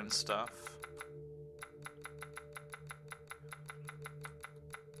through here and stuff.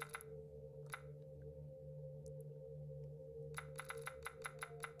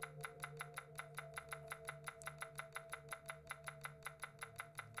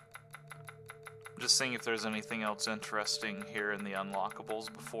 Just seeing if there's anything else interesting here in the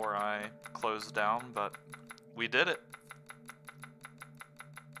unlockables before I close down, but we did it.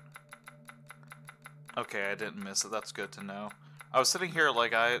 Okay, I didn't miss it. That's good to know. I was sitting here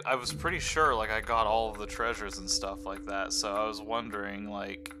like I was pretty sure like I got all of the treasures and stuff like that, so I was wondering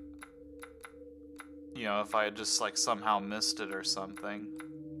like, you know, if I had just like somehow missed it or something.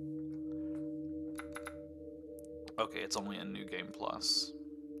 Okay, it's only in New Game Plus.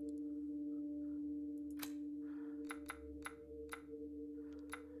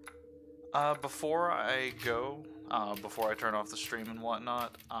 Before I go, before I turn off the stream and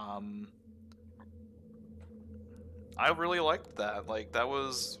whatnot, I really liked that. Like, that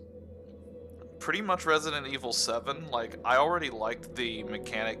was pretty much Resident Evil 7. Like, I already liked the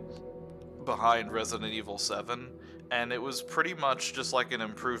mechanic behind Resident Evil 7, and it was pretty much just like an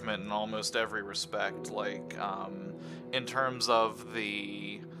improvement in almost every respect. Like, in terms of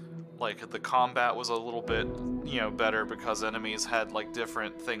the combat was a little bit, you know, better because enemies had like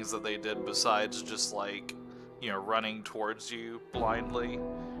different things that they did besides just like, you know, running towards you blindly.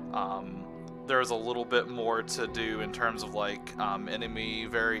 There's a little bit more to do in terms of like enemy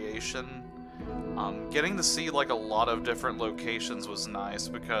variation. Getting to see like a lot of different locations was nice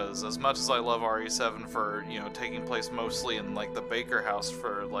because as much as I love RE7 for, you know, taking place mostly in like the Baker house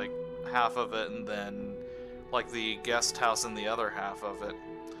for like half of it and then like the guest house in the other half of it,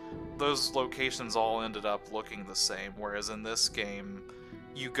 those locations all ended up looking the same, whereas in this game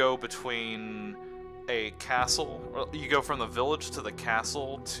you go between a castle, you go from the village to the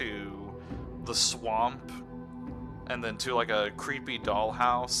castle to the swamp and then to like a creepy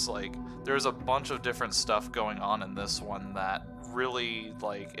dollhouse. Like, there's a bunch of different stuff going on in this one that really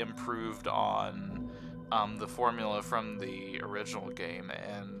like improved on the formula from the original game,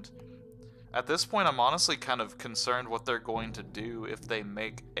 and at this point I'm honestly kind of concerned what they're going to do if they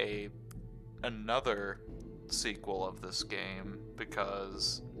make another sequel of this game,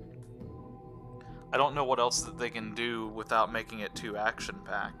 because I don't know what else that they can do without making it too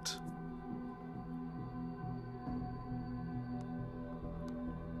action-packed.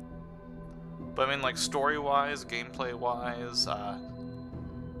 But I mean, like, story-wise, gameplay-wise,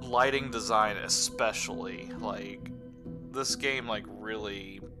 lighting design especially, like, this game, like,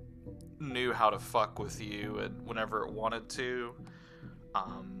 really knew how to fuck with you and whenever it wanted to.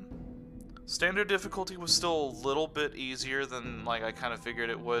 Standard difficulty was still a little bit easier than, like, I kind of figured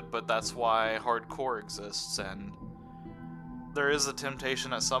it would, but that's why hardcore exists, and there is a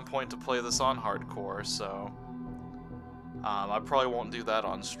temptation at some point to play this on hardcore, so I probably won't do that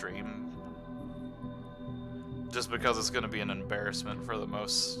on stream, just because it's going to be an embarrassment for the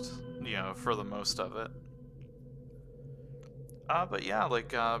most, you know, for the most of it. But yeah,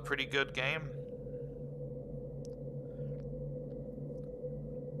 like, pretty good game.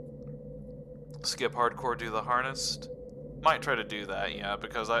 Skip hardcore, do the hardest. Might try to do that, yeah,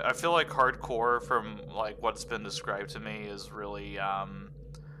 because I feel like hardcore, from like what's been described to me, is really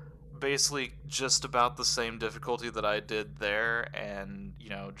basically just about the same difficulty that I did there, and, you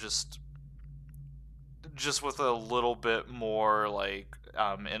know, just with a little bit more, like,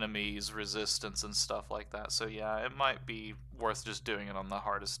 enemies, resistance, and stuff like that. So yeah, it might be worth just doing it on the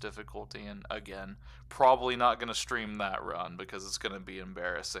hardest difficulty, and again, probably not going to stream that run, because it's going to be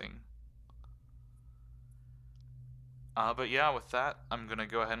embarrassing. But yeah, with that, I'm going to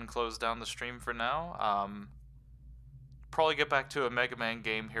go ahead and close down the stream for now. Probably get back to a Mega Man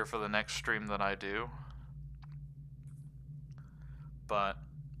game here for the next stream that I do. But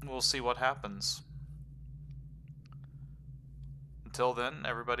we'll see what happens. Until then,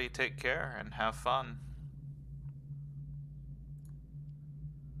 everybody take care and have fun.